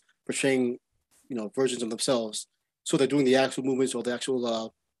SEAls portraying, versions of themselves. So they're doing the actual movements or the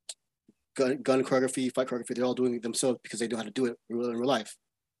actual gun choreography, fight choreography. They're all doing it themselves because they know how to do it in real life.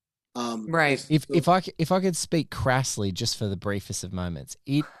 Right. If I could speak crassly just for the briefest of moments,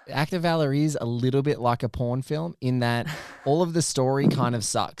 Act of Valor is a little bit like a porn film in that all of the story kind of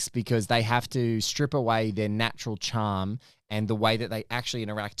sucks because they have to strip away their natural charm and the way that they actually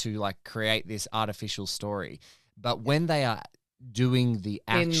interact to like create this artificial story. But when they are doing the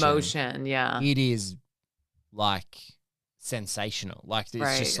action in motion, it is like sensational. Like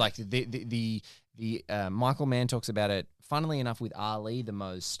it's just like the Michael Mann talks about it, funnily enough, with Ali the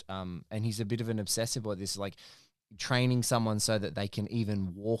most, and he's a bit of an obsessive about this. Like training someone so that they can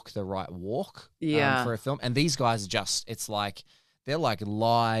even walk the right walk for a film. And these guys it's like they're like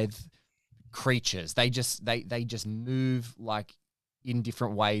live creatures. They just move like in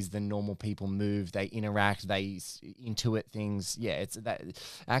different ways than normal people move. They interact, they intuit things. Yeah, it's that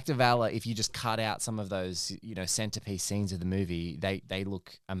Act of Valor. If you just cut out some of those, centerpiece scenes of the movie, they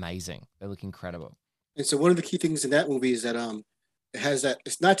look amazing. They look incredible. And so one of the key things in that movie is that it has that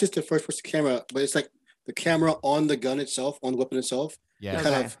it's not just the first person camera, but it's like the camera on the gun itself, on the weapon itself. Yeah,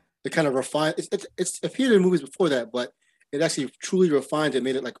 they kind of refine. It's appeared in movies before that, but it actually truly refined it,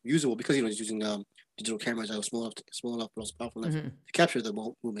 made it like usable because it's using digital cameras that was small enough, but also powerful enough to capture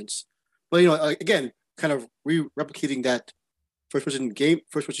the movements. But again, kind of replicating that first person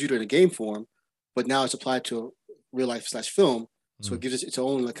shooter in a game form, but now it's applied to real life / film, so it gives it its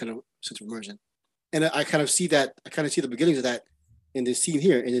own like kind of sense of immersion. And I kind of see that. I kind of see the beginnings of that in this scene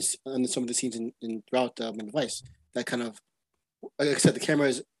here, and some of the scenes in throughout in Vice. That kind of, like I said, the camera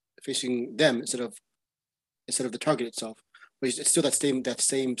is facing them instead of the target itself. But it's still that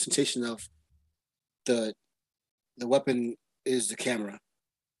same sensation of the weapon is the camera,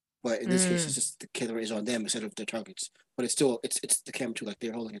 but in this case, it's just the camera is on them instead of their targets. But it's still it's the camera too, like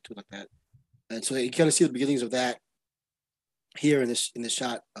they're holding it too, like that. And so you kind of see the beginnings of that here in this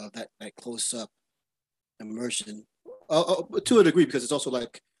shot of that close up immersion, to a degree, because it's also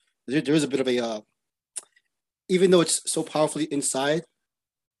like there is a bit of a even though it's so powerfully inside,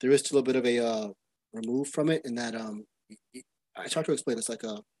 there is still a bit of a remove from it, in that I try to explain. It's like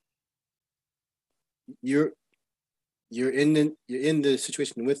you're in the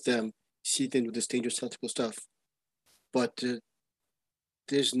situation with them, see them with this dangerous tactical stuff, but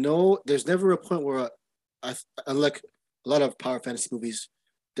there's never a point where unlike a lot of power fantasy movies,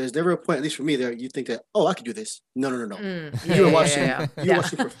 there's never a point, at least for me, there you think that, oh, I could do this. No. You're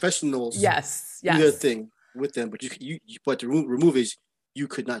watching professionals do their thing with them, but but the remove is you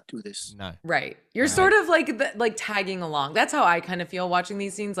could not do this. No. Right. You're sort of like tagging along. That's how I kind of feel watching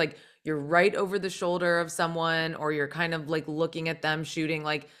these scenes. Like you're right over the shoulder of someone, or you're kind of like looking at them shooting.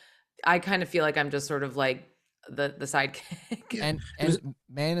 Like I kind of feel like I'm just sort of like the sidekick. And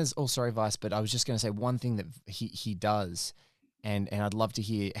man is sorry, Vice, but I was just going to say one thing that he does, and I'd love to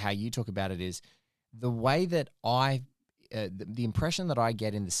hear how you talk about it, is the way that the impression that I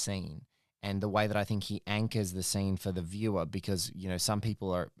get in the scene, and the way that I think he anchors the scene for the viewer, because some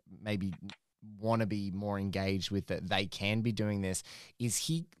people are maybe want to be more engaged with that they can be doing this, is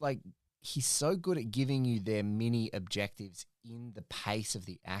he's so good at giving you their mini objectives in the pace of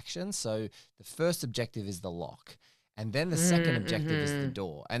the action. So the first objective is the lock, and then the second objective is the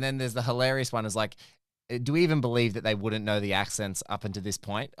door, and then there's the hilarious one is like, do we even believe that they wouldn't know the accents up until this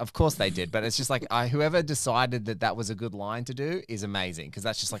point? Of course they did, but it's just like whoever decided that was a good line to do is amazing, because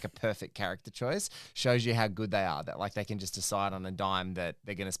that's just like a perfect character choice. Shows you how good they are, that like they can just decide on a dime that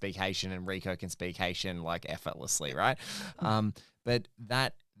they're going to speak Haitian and Rico can speak Haitian like effortlessly, right? But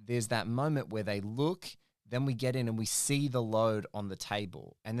there's that moment where they look, then we get in and we see the load on the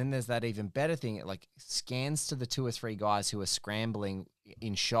table. And then there's that even better thing. It like scans to the 2 or 3 guys who are scrambling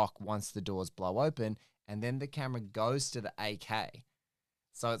in shock once the doors blow open. And then the camera goes to the AK.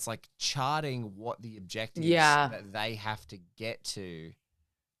 So it's like charting what the objective is that they have to get to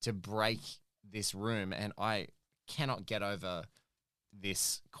break this room. And I cannot get over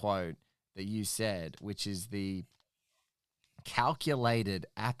this quote that you said, which is the calculated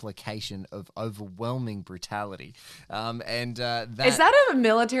application of overwhelming brutality. Is that a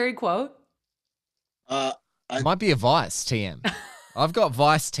military quote? It might be a Vice TM. I've got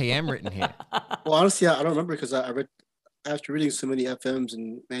Vice TM written here. Well, honestly, I don't remember, because after reading so many FMs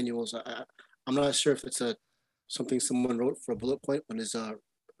and manuals, I'm not sure if it's something someone wrote for a bullet point when is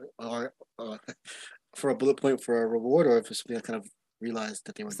or for a bullet point for a reward, or if it's something I kind of realized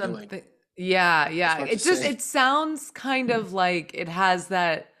that they were doing. Yeah. It sounds kind of like it has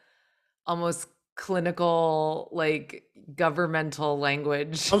that almost clinical, like governmental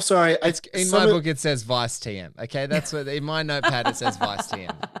language. I'm sorry. In my book, it says Vice TM. Okay, that's what in my notepad it says Vice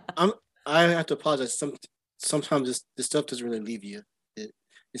TM. I have to apologize. Sometimes this stuff doesn't really leave you.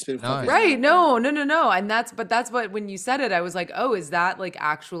 It's been right. No. And that's what, when you said it, I was like, oh, is that like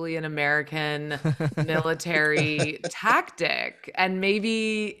actually an American military tactic? And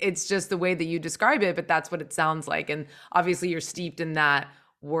maybe it's just the way that you describe it, but that's what it sounds like. And obviously you're steeped in that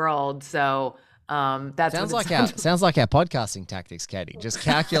world. So that sounds like our podcasting tactics, Katie. Just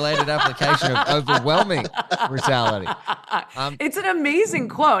calculated application of overwhelming brutality. It's an amazing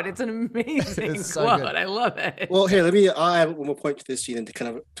quote. It's an amazing quote. So I love it. Well, here, I'll add one more point to this scene, and to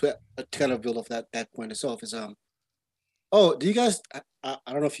kind of build off that point itself is do you guys? I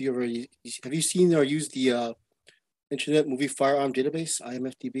don't know if you ever have you seen or used the Internet Movie Firearm Database,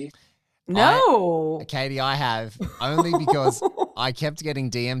 IMFDB? No. Katie, I have only because I kept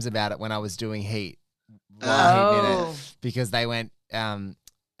getting DMs about it when I was doing Heat. While Heat did it, because they went,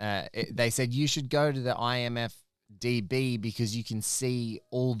 they said you should go to the IMFDB because you can see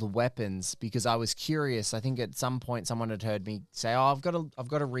all the weapons. Because I was curious. I think at some point someone had heard me say, "Oh, I've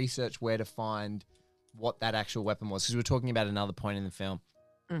got to research where to find what that actual weapon was," because we were talking about another point in the film.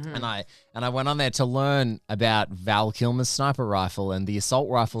 And I went on there to learn about Val Kilmer's sniper rifle and the assault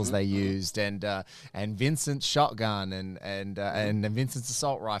rifles they used, and Vincent's shotgun and Vincent's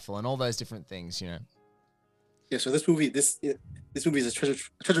assault rifle and all those different things, you know. Yeah. So this movie is a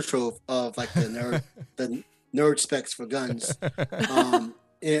treasure trove of like the nerd specs for guns. And,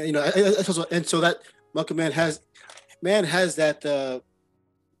 you know, and so that Michael Mann has that.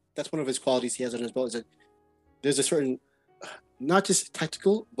 That's one of his qualities he has on his belt, is that there's a certain, not just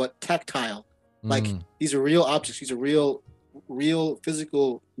tactical, but tactile. Like these are real objects. These are real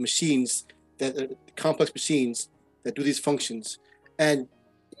physical machines, that complex machines that do these functions. And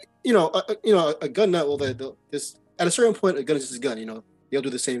you know, a gun nut. Well, there's at a certain point, a gun is just a gun. You know, they'll do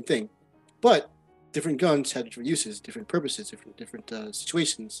the same thing, but different guns have different uses, different purposes, different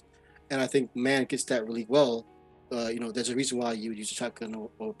situations. And I think Mann gets that really well. You know, there's a reason why you would use a shotgun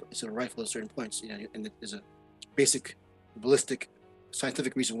or instead of a rifle at certain points. You know, and there's a basic ballistic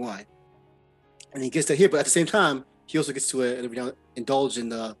scientific reason why. And he gets that here, but at the same time, he also gets to indulge in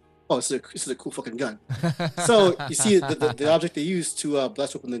this is a cool fucking gun. So you see the object they use to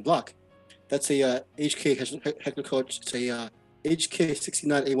blast open the block. That's a HK Heckler Koch. It's a HK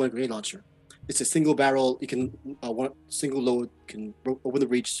 69A1 grenade launcher. It's a single barrel. You can one single load, can open the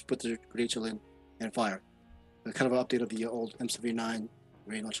breech, put the grenade shell in, and fire. Kind of an update of the old M79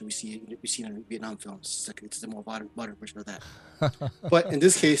 grenade launcher we see in Vietnam films. It's a more modern version of that. But in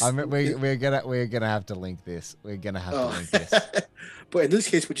this case, we're gonna have to link this. We're gonna have to link this. But in this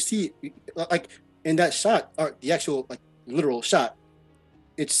case, what you see, like in that shot, or the actual like literal shot,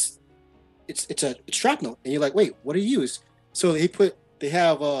 it's a shrapnel, and you're like, wait, what do you use? So they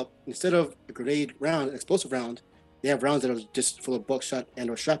have instead of a grenade round, an explosive round, they have rounds that are just full of buckshot and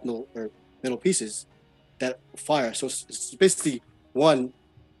or shrapnel or metal pieces that fire. So it's basically one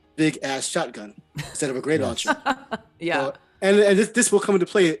big ass shotgun instead of a grenade launcher. Yeah. And this will come into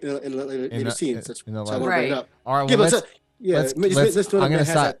play in later scenes. That's why I want to bring it up. All right. Well, I'm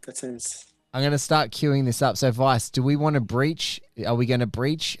going to start queuing this up. So, Vice, do we want to breach? Are we going to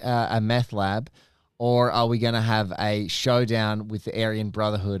breach a meth lab, or are we going to have a showdown with the Aryan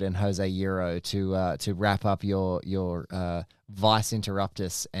Brotherhood and Jose Euro to wrap up your Vice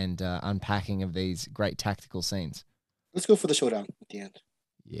Interruptus and unpacking of these great tactical scenes? Let's go for the showdown at the end.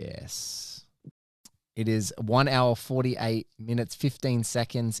 Yes. It is 1 hour, 48 minutes, 15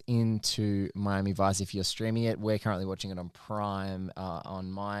 seconds into Miami Vice. If you're streaming it, we're currently watching it on Prime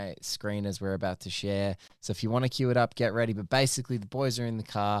on my screen as we're about to share. So if you want to queue it up, get ready. But basically, the boys are in the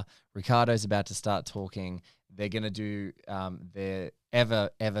car. Ricardo's about to start talking. They're going to do their ever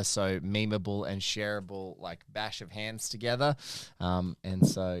so memeable and shareable like bash of hands together. And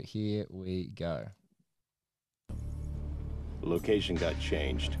so here we go. The location got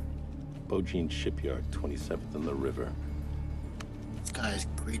changed. Bojin Shipyard, 27th on the river. This guy's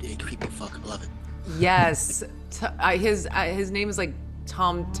grade A creepy fuck. I love it. Yes. His name is like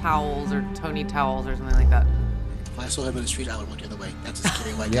Tom Towles or Tony Towles or something like that. If I saw him in the street, I would look the other way. That's a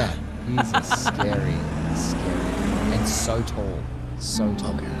scary white Yeah, guy. he's a scary, and so tall. So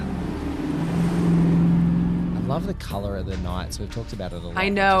tall. Okay. I love the color of the night. So we've talked about it a lot. I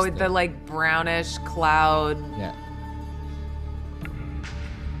know, just the like brownish cloud. Yeah.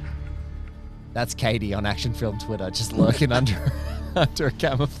 That's Katie on Action Film Twitter, just lurking under a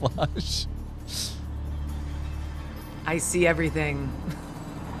camouflage. I see everything.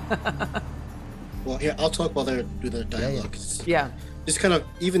 Well, here, I'll talk while they do the dialogue. Yeah. Just kind of,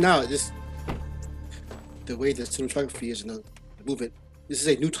 even now, the way the cinematography is in the movement, this is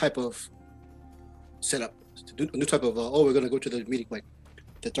a new type of setup. A new type of, we're going to go to the meeting, like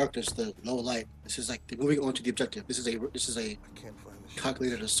the darkness, the low light. This is like they're moving on to the objective. This is a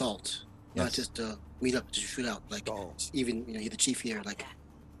calculated assault. Yes. Not just meet up to shoot out. Like even you're the chief here. Like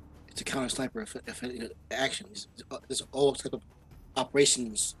it's a counter sniper action. There's all type of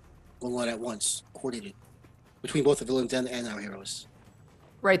operations going on at once, coordinated between both the villains and our heroes.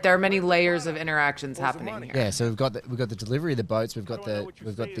 Right, there are many layers of interactions happening here. Yeah, so we've got the delivery of the boats, we've got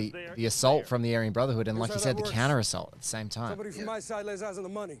the assault from the Aryan Brotherhood, and like you said, the counter assault at the same time. Somebody from my side lays eyes on the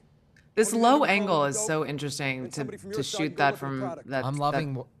money. This low angle is so interesting to shoot that from that. I'm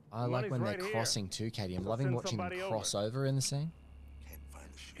loving. I like when they're crossing too, Katie. I'm loving watching them cross over in the scene.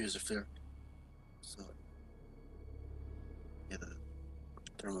 Here's a flare. So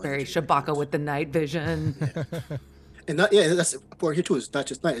thermal Very energy. Shabaka with the night vision. And not, yeah, that's important here too. It's not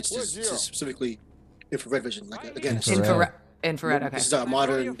just night. It's just specifically infrared vision. Like again, it's Infrared. Okay. This is our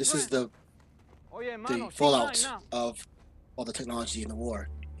modern. This is the fallout of all the technology in the war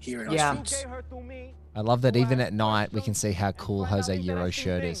here in our streets. I love that even at night we can see how cool Jose Euro's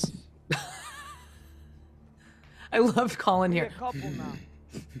shirt is. I love Colin here.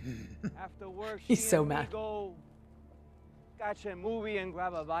 He's so mad. Catch a movie and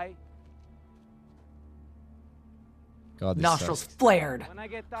grab a bite. God, this Nostrils is so, flared. When I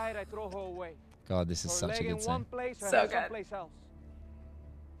get tired, I throw her away. God, this is Her such a leg good in scene. one place, her So head good. someplace else.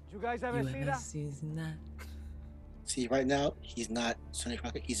 You guys ever see that? See, right now he's not Sonny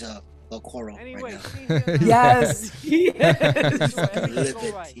Crockett. He's a Velcoro Anyway, right see him now. Yes, he is. now.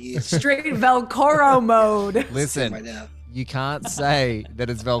 Livid. He is Straight Velcoro mode. Listen, right now. you can't say that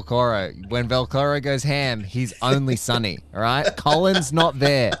it's Velcoro. When Velcoro goes ham, he's only Sonny, all right? Colin's not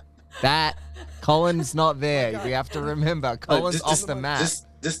there. Colin's not there. We have to remember, Colin's off the map.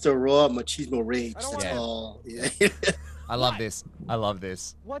 This the raw machismo rage. That's Yeah. all. Yeah. I love this. I love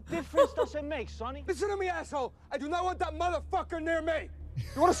this. What difference does it make, Sonny? Listen to me, asshole. I do not want that motherfucker near me.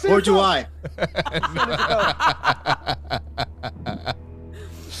 You want to see? Or do I?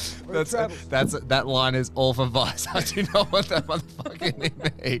 That line is all for Vice. I do not want that motherfucker near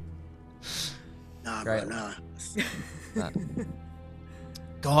me. Nah, Great. bro, nah.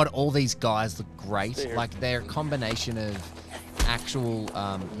 God, all these guys look great. Like they're a combination of actual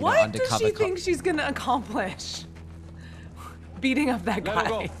What does undercover she think she's gonna accomplish? Beating up that Let her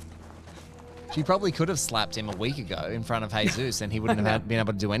guy. go. She probably could have slapped him a week ago in front of Jesus and he wouldn't have been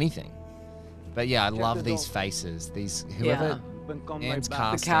able to do anything. But yeah, I love these faces. These whoever Been come Anne's right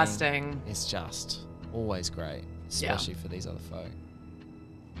back. The casting, casting. is just always great, especially for these other folk.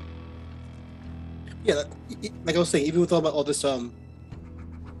 Yeah, like I was saying, even with all this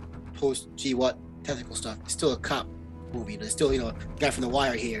post G Watt technical stuff, it's still a cop movie. There's still a guy from The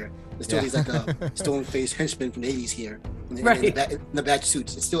Wire here. There's still these like stone faced henchmen from the '80s here in the badge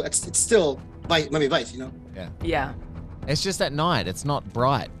suits. It's still Miami Vice, Yeah. It's just at night. It's not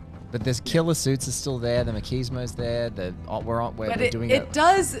bright. But there's killer suits are still there. The machismo's there. We're doing it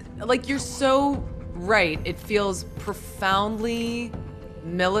does, like, you're so right. It feels profoundly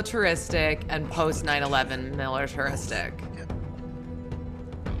militaristic and post 9/11 militaristic.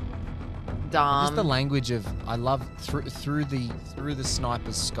 Dom. Just the language of I love through the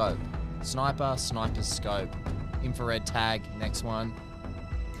sniper's scope, sniper's scope, infrared tag. Next one.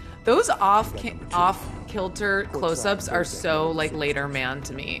 Those off kilter close-ups are so like Later Man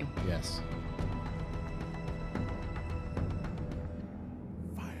to me. Yes.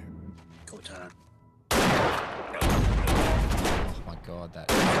 Go time. Oh my God, that.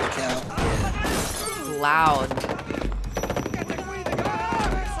 Loud.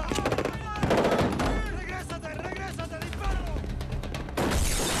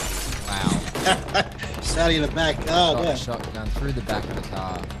 Wow. Sally in the back. Oh, Got yeah. a shotgun through the back of the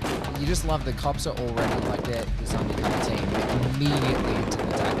car. You just love the cops are already like this undercover team. They're immediately into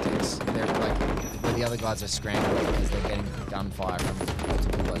the tactics. They're like where the other guys are scrambling because they're getting gunfire from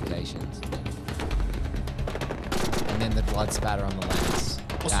multiple locations. And then the blood spatter on the lens.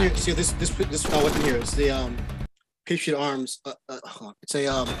 Also, see this weapon here is the Patriot Arms. It's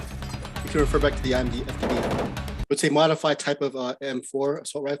a if you refer back to the IMD FTB, it's a modified type of M4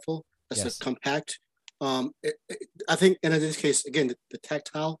 assault rifle. That's Yes. a compact. I think, and in this case, again, the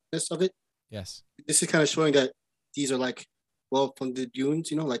tactileness of it. Yes. This is kind of showing that these are like, well, from the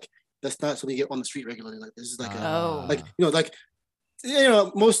dunes, like that's not something you get on the street regularly. Like this is like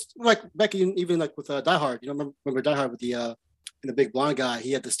most like back in even like with Die Hard. Remember Die Hard with the and the big blonde guy.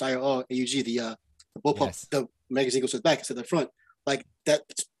 He had the style AUG, the bullpup, Yes. the magazine goes to the back instead of the front, like that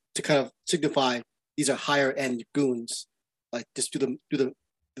to kind of signify these are higher end goons. Like just do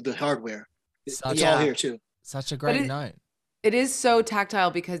the hardware. It's all here too. Such a great note. It is so tactile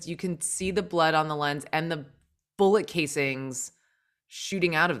because you can see the blood on the lens and the bullet casings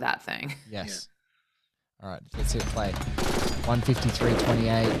shooting out of that thing. Yes. Yeah. All right, let's hit play. 153,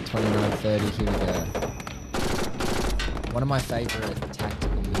 28, 29, 30. Here we go. One of my favorite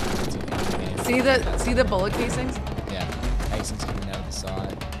tactical movements in any man. See the bullet casings? Yeah, casings coming out of the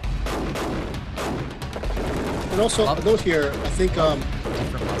side. And also, a note here, I think,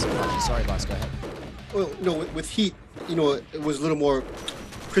 different muscle crunches. Sorry, Vice, go ahead. Well, with Heat, it was a little more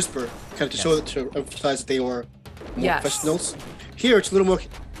crisper, kind of to emphasize that they were more professionals. Here, it's a little more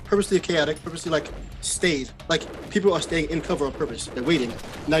purposely chaotic, purposely like stayed. Like people are staying in cover on purpose. They're waiting.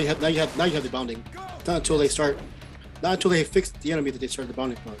 Now you have the bounding. Not until they fix the enemy that they start the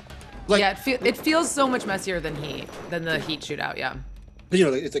bounding for. Like, it feels so much messier than the Heat shootout. Yeah. But you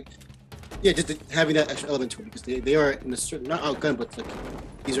know, it's like, yeah, just having that extra element to it because they are in a certain, not outgunned, but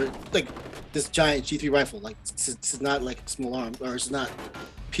like these are like this giant G3 rifle. Like this is not like small arm, or it's not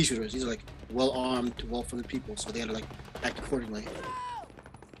pea shooters. These are like well armed, well funded people, so they had to like act accordingly.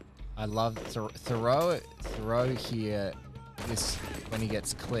 I love Thoreau here. This when he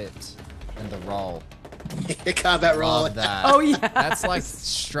gets clipped and the roll. Combat roll. Love that. Oh yeah. That's like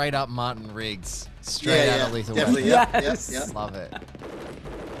straight up Martin Riggs. Straight out of Lethal Weapon. Definitely, Yes. yeah. Love it.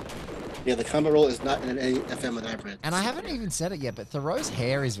 Yeah, the combat roll is not in any FM that I've read. And I haven't even said it yet, but Thoreau's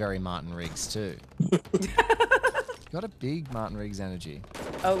hair is very Martin Riggs too. Got a big Martin Riggs energy.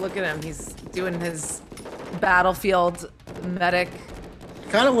 Oh, look at him. He's doing his battlefield medic.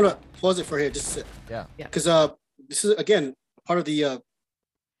 Kind of want to pause it for here, just Yeah. because this is again part of the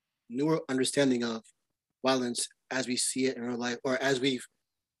newer understanding of violence as we see it in our life, or as we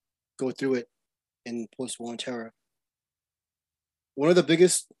go through it in post-war terror. One of the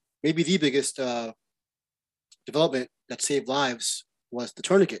biggest, maybe the biggest development that saved lives was the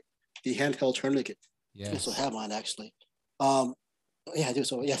tourniquet, the handheld tourniquet. I Yes. also have mine actually. Yeah, I do.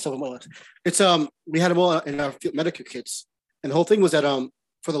 So yeah, some of my it's we had them all in our field medical kits, and the whole thing was that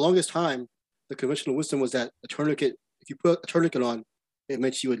for the longest time, the conventional wisdom was that a tourniquet, if you put a tourniquet on, it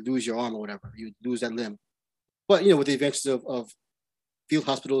meant you would lose your arm or whatever, you would lose that limb. But you know, with the advances of field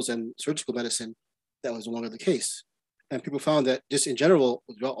hospitals and surgical medicine, that was no longer the case. And people found that just in general,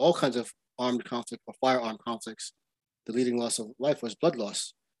 with all kinds of armed conflict or firearm conflicts, the leading loss of life was blood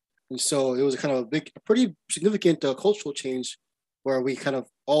loss. And so it was a kind of a pretty significant cultural change where we kind of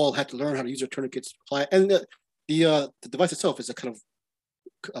all had to learn how to use our tourniquets. And the device itself is a kind of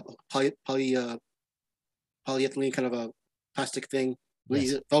polyethylene kind of a plastic thing,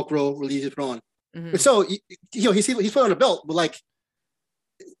 Yes. Velcro, really easy to put on. Mhm. And so you know he's put on a belt, but like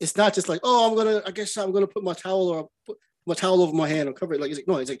it's not just like, oh, I'm gonna put my towel over my hand or cover it. Like it's like,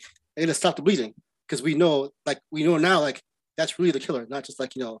 no, it's like I gotta stop the bleeding because we know now like that's really the killer, not just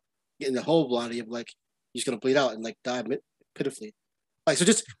like, you know, getting the whole body of like you're just gonna bleed out and like die pitifully. Like so,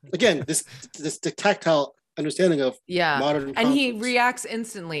 just again this the tactile understanding of modern and he conflicts. reacts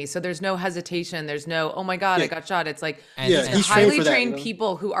instantly, so there's no hesitation, there's no oh my god, Yeah. I got shot. It's like And- Yeah, and- he's trained highly for that, trained you know?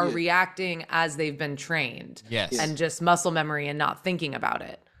 people who are Yeah. reacting as they've been trained Yes. and just muscle memory and not thinking about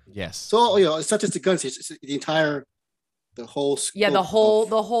it. Yes. So you know, it's not just the guns; it's the whole. Yeah, the scope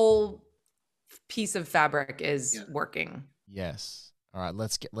whole of- piece of fabric is Yeah. working. Yes. All right.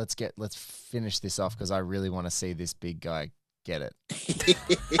 Let's finish this off because I really want to see this big guy get it.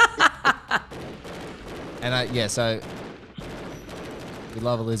 And so we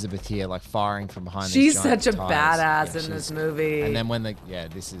love Elizabeth here, like firing from behind. She's these giant such a tires. badass Yeah, in this she's- movie. And then when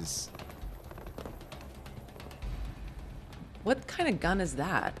this is What kind of gun is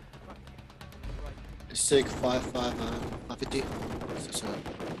that? SIG 550. So,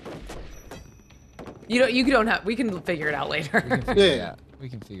 You don't have. We can figure it out later. figure it Yeah. out. We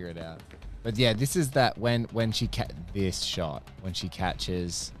can figure it out. But yeah, this is that when she this shot when she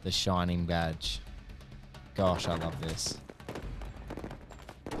catches the shining badge. Gosh, I love this.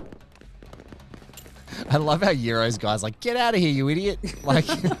 I love how Euro's guys like, get out of here, you idiot! Like,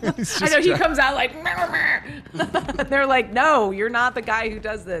 it's I know just he comes out like, "Meh, meh." They're like, no, you're not the guy who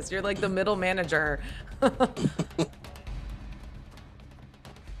does this. You're like the middle manager.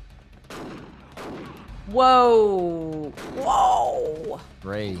 Whoa, whoa.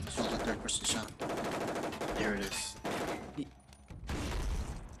 Three. this was the third person shot. There it is.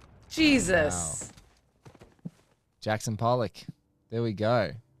 Jesus. Jackson Pollock. There we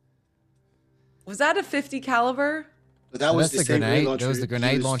go. Was that a 50 caliber? But that was That's the the same grenade. launcher There was the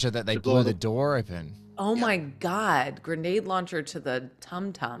grenade used launcher that they to blow blew the door open. Oh my God. Grenade launcher to the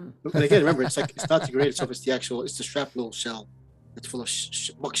tum-tum. And again, remember, it's like it's not the grenade itself; it's the shrapnel shell. It's full of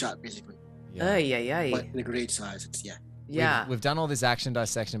buckshot, basically. Ay, ay, ay. But in a grenade size, it's Yeah. We've done all this action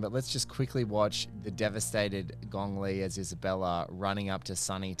dissection, but let's just quickly watch the devastated Gong Li as Isabella running up to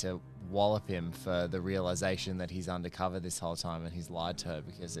Sonny to wallop him for the realization that he's undercover this whole time and he's lied to her,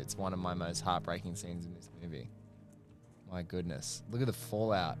 because it's one of my most heartbreaking scenes in this movie. My goodness. Look at the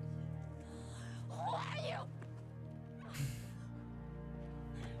fallout.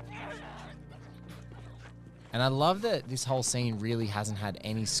 And I love that this whole scene really hasn't had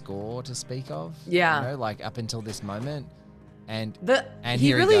any score to speak of. Yeah. You know, like up until this moment. And He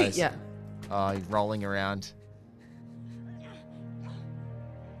here really, he goes. yeah. Oh, he's rolling around.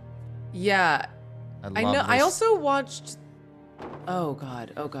 Yeah. I love know. I this- also watched. Oh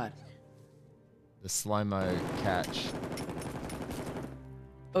God. Oh God. the slow-mo catch.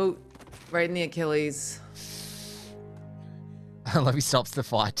 Oh, right in the Achilles. I love he stops the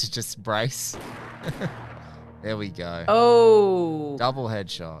fight to just brace. There we go. Oh. Double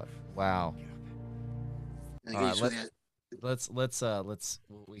headshot. Wow. And All right, usually I- let's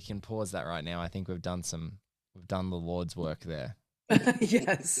we can pause that right now. I think we've done the Lord's work there.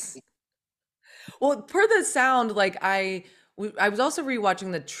 Yes. Well, per the sound, like I was also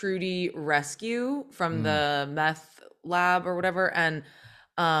rewatching the Trudy Rescue from the meth lab or whatever, and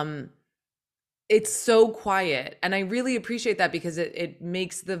it's so quiet, and I really appreciate that because it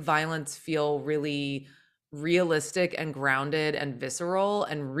makes the violence feel really realistic and grounded and visceral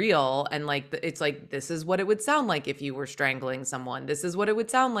and real, and like it's like this is what it would sound like if you were strangling someone. This is what it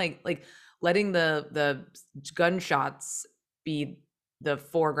would sound like letting the gunshots be the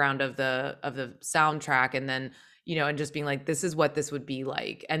foreground of the soundtrack, and then and just being like, this is what this would be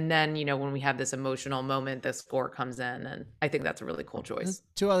like. And then when we have this emotional moment, the score comes in, and I think that's a really cool choice. There's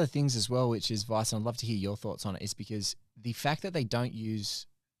two other things as well, which is Vice, and I'd love to hear your thoughts on it, is because the fact that they don't use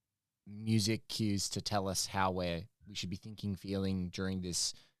music cues to tell us how we should be thinking, feeling during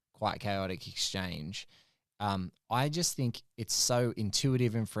this quite chaotic exchange. I just think it's so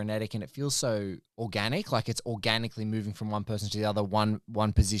intuitive and frenetic, and it feels so organic, like it's organically moving from one person to the other, one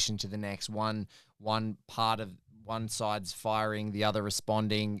position to the next, one part of one side's firing, the other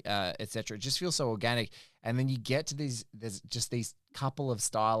responding, etc. It just feels so organic. And then you get to there's just these couple of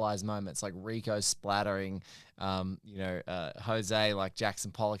stylized moments, like Rico splattering, Jose like Jackson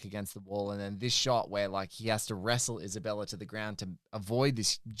Pollock against the wall, and then this shot where like he has to wrestle Isabella to the ground to avoid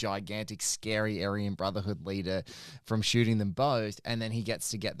this gigantic, scary Aryan Brotherhood leader from shooting them both, and then he gets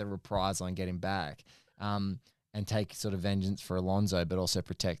to get the reprisal and get him back, and take sort of vengeance for Alonzo, but also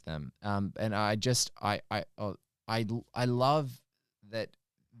protect them. And I love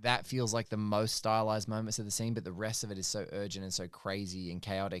that feels like the most stylized moments of the scene, but the rest of it is so urgent and so crazy and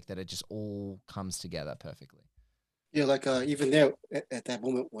chaotic that it just all comes together perfectly. Yeah, like even there at that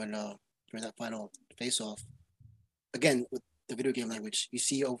moment when during that final face-off, again with the video game language, you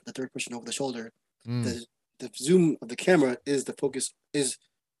see over the third person over the shoulder, the zoom of the camera is the focus, is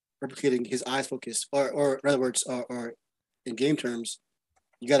replicating his eyes focus, or in other words, or in game terms,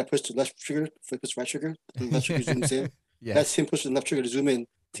 you got to push the left trigger, flip the right trigger, the left trigger zooms in. Yes. That's him pushing the left trigger to zoom in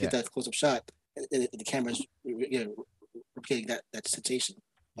to get that close-up shot, and the camera's replicating that sensation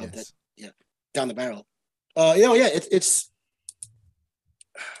of that down the barrel. It's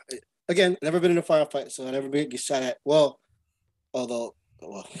again, never been in a firefight, so I never been get shot at. No,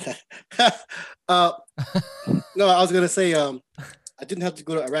 I was gonna say I didn't have to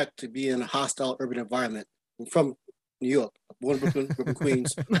go to Iraq to be in a hostile urban environment. I'm from New York, born in Brooklyn,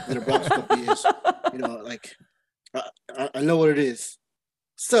 Queens, in the Bronx for a couple years. Like I know what it is.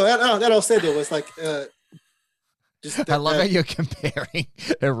 So that all said though, it's like I love how you're comparing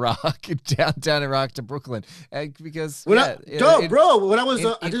Iraq, downtown Iraq, to Brooklyn, because when I did a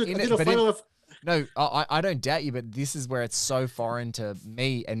final of. No, I don't doubt you, but this is where it's so foreign to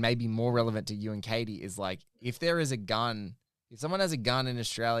me, and maybe more relevant to you and Katie, is like, if there is a gun, if someone has a gun in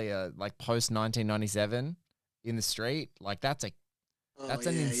Australia, like post 1997 in the street, like that's an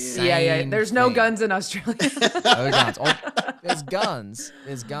insane. Yeah. There's no thing. guns in Australia. No guns.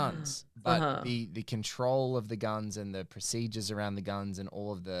 There's guns. But the control of the guns and the procedures around the guns and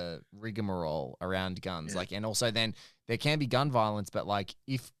all of the rigmarole around guns, like, and also then there can be gun violence, but like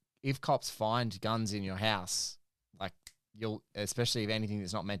if cops find guns in your house, like you'll, especially if anything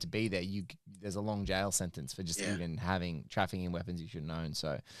that's not meant to be there, there's a long jail sentence for just even trafficking in weapons you shouldn't own.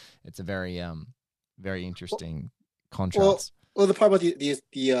 So it's a very very interesting contrast. Well, the part about the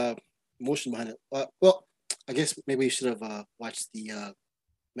emotion behind it. I guess maybe you should have watched the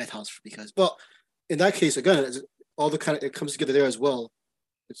Meth House, because, in that case, again, it comes together there as well.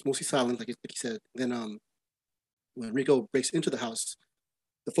 It's mostly silent, like you said. Then when Rico breaks into the house,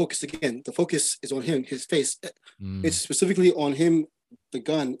 the focus is on him, his face. It's specifically on him, the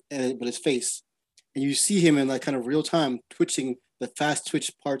gun, but his face, and you see him in like kind of real time twitching, the fast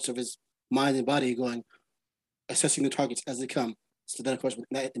twitch parts of his mind and body, assessing the targets as they come. So then, of course,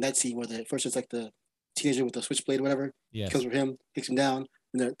 in that scene where first it's like the teenager with the switchblade or whatever, comes for him, takes him down,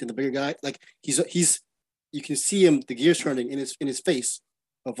 and then the bigger guy, like he's you can see him, the gears turning in his face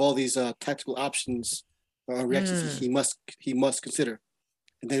of all these tactical options or reactions he must consider.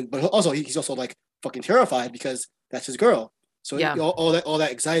 And then, but also he's also like fucking terrified because that's his girl. So all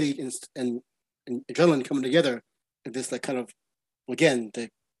that anxiety and adrenaline coming together, and this like kind of, again, the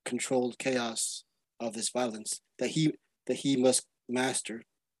controlled chaos of this violence that he must master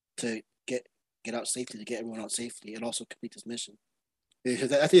to get out safely, to get everyone out safely, and also complete this mission. I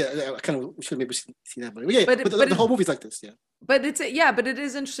think I kind of should maybe see that, but the whole movie's like this, But it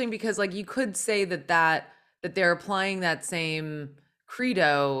is interesting because like you could say that they're applying that same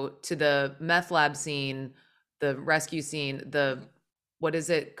credo to the meth lab scene rescue scene, what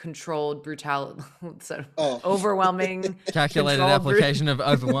is it? Controlled brutality. So Oh. overwhelming. Calculated controlled application of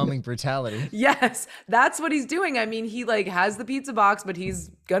overwhelming brutality. Yes, that's what he's doing. I mean, he like has the pizza box, but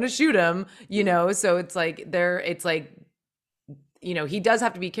he's gonna shoot him, you know? So it's like you know, he does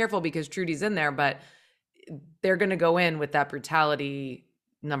have to be careful because Trudy's in there, but they're gonna go in with that brutality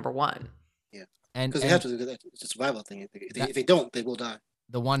number one. Yeah. And Because they have to do that. It's a survival thing. If they don't, they will die.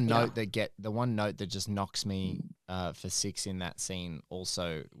 the one note that just knocks me for 6 in that scene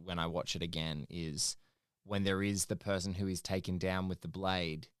also when I watch it again is when there is the person who is taken down with the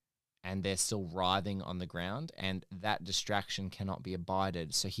blade and they're still writhing on the ground, and that distraction cannot be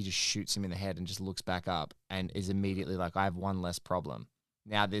abided, so he just shoots him in the head and just looks back up and is immediately like, I have one less problem.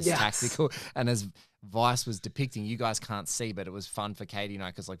 Now this tactical, and as Vice was depicting, you guys can't see, but it was fun for Katie and I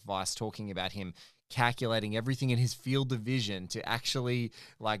because like Vice talking about him calculating everything in his field of vision to actually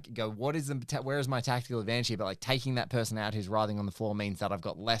like go, where is my tactical advantage here? But like taking that person out who's writhing on the floor means that I've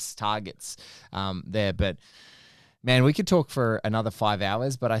got less targets there. But man, we could talk for another 5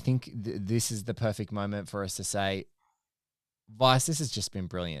 hours, but I think this is the perfect moment for us to say, Vice, this has just been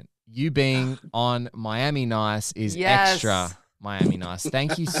brilliant. You being on Miami Nice is extra Miami Nice.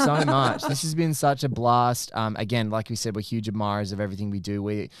 Thank you so much. This has been such a blast. Again, like we said, we're huge admirers of everything we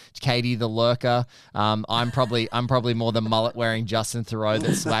do. Katie, the lurker. I'm probably more the mullet wearing Justin Theroux that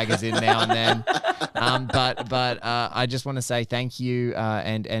swaggers in now and then. But I just want to say thank you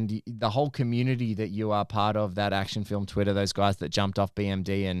and the whole community that you are part of, that Action Film Twitter, those guys that jumped off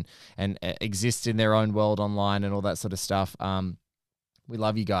BMD and exist in their own world online and all that sort of stuff. We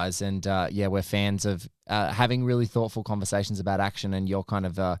love you guys, and we're fans of having really thoughtful conversations about action. And you're kind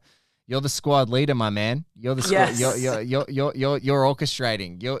of you're the squad leader, my man. You're the squad. You're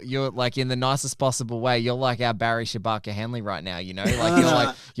orchestrating. You're like in the nicest possible way. You're like our Barry Shabaka Henley right now. You know,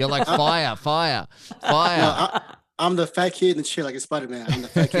 like you're like fire. No, I'm the fat kid in the chair, like a Spider-Man. I'm the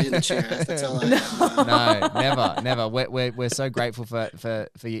fat kid in the chair. That's all I am. No, never. We're so grateful for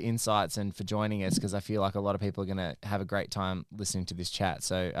your insights and for joining us, because I feel like a lot of people are going to have a great time listening to this chat.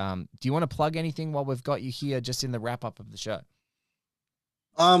 So do you want to plug anything while we've got you here just in the wrap-up of the show?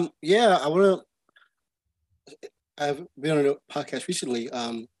 Yeah, I've been on a podcast recently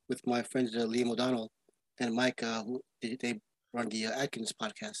with my friends Liam O'Donnell and Mike, who they run the Atkins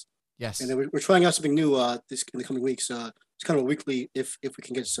podcast. Yes. And then we're trying out something new in the coming weeks. It's kind of a weekly, if we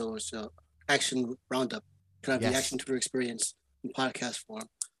can get so. It's action roundup, kind of the Action Twitter experience in podcast form.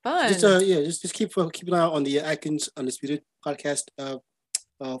 Fun. Just keep an eye out on the Atkins Undisputed podcast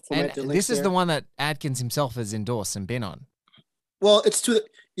format. And this is the one that Atkins himself has endorsed and been on. Well, it's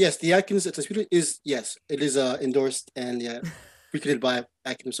the Atkins Undisputed is it is endorsed and recreated by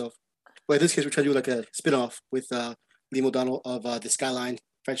Atkins himself. But in this case, we're trying to do like a spin-off with Liam O'Donnell of the Skyline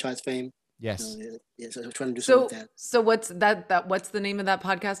franchise fame. Yes. So we're trying to do something like that. So what's what's the name of that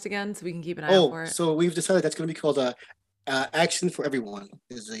podcast again? So we can keep an eye out for it. So we've decided that's going to be called Action for Everyone.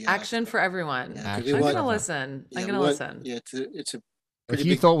 Action for Everyone. Yeah, I'm gonna listen. Listen. Yeah, it's a. If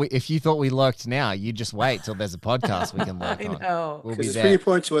you thought we lurked now, you just wait till there's a podcast we can lurk on. I know. We'll be it's there. pretty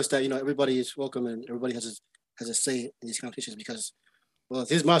important to us that everybody is welcome and everybody has a say in these competitions, because, well,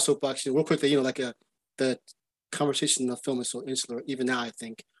 this is my soapbox. Real quickly, the conversation of film is so insular. Even now, I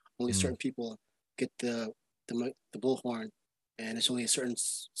think only certain people get the bullhorn, and it's only a certain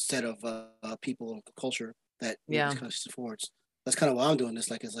set of people and culture that this conversation affords. That's kind of why I'm doing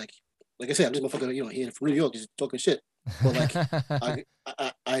this. Like I said, I'm just motherfucker, here from New York, just talking shit. But like,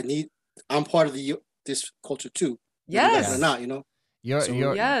 I'm part of this culture too. Yes. Or not,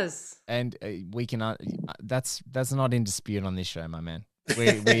 You're yes. And we cannot. That's not in dispute on this show, my man.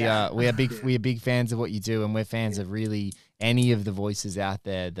 We are big fans of what you do, and we're fans of really any of the voices out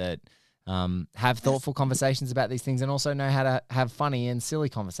there that have thoughtful conversations about these things, and also know how to have funny and silly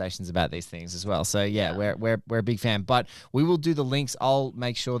conversations about these things as well. So we're a big fan. But we will do the links. I'll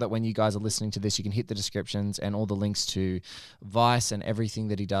make sure that when you guys are listening to this, you can hit the descriptions, and all the links to Vice and everything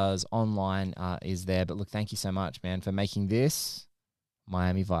that he does online is there. But look, thank you so much, man, for making this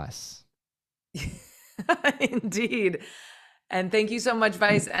Miami Vice. Indeed. And thank you so much,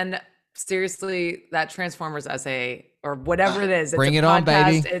 Vice. And seriously, that Transformers essay or whatever it is, bring it's it a on,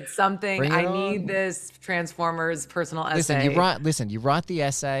 podcast, baby. It's something. I need this Transformers personal essay. Listen, you write the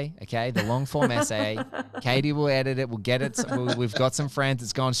essay, okay? The long form essay. Katie will edit it. We'll get it. We've got some friends.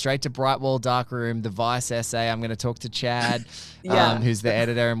 It's gone straight to Brightwall Darkroom, the Vice essay. I'm going to talk to Chad, who's the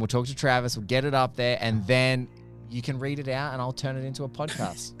editor, and we'll talk to Travis. We'll get it up there, and then you can read it out, and I'll turn it into a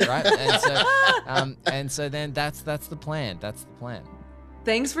podcast, right? And so then that's the plan. That's the plan.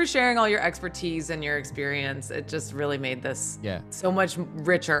 Thanks for sharing all your expertise and your experience. It just really made this so much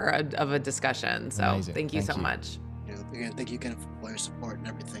richer of a discussion. So Amazing. thank you so much. Yeah, again, thank you again for your support and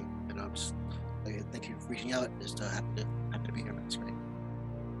everything. And just thank you for reaching out. Just happy to be here. It's great.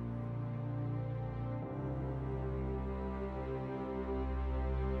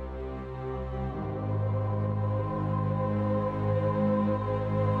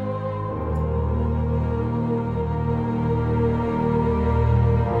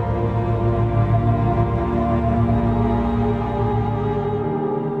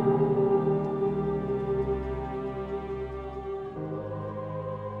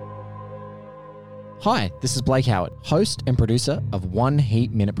 Hi, this is Blake Howard, host and producer of One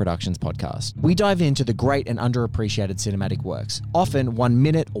Heat Minute Productions podcast. We dive into the great and underappreciated cinematic works, often 1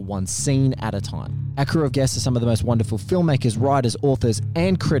 minute or one scene at a time. Our crew of guests are some of the most wonderful filmmakers, writers, authors,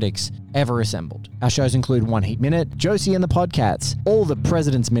 and critics ever assembled. Our shows include One Heat Minute, Josie and the Podcats, All the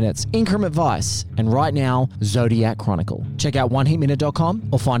President's Minutes, Increment Vice, and right now, Zodiac Chronicle. Check out oneheatminute.com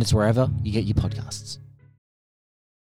or find us wherever you get your podcasts.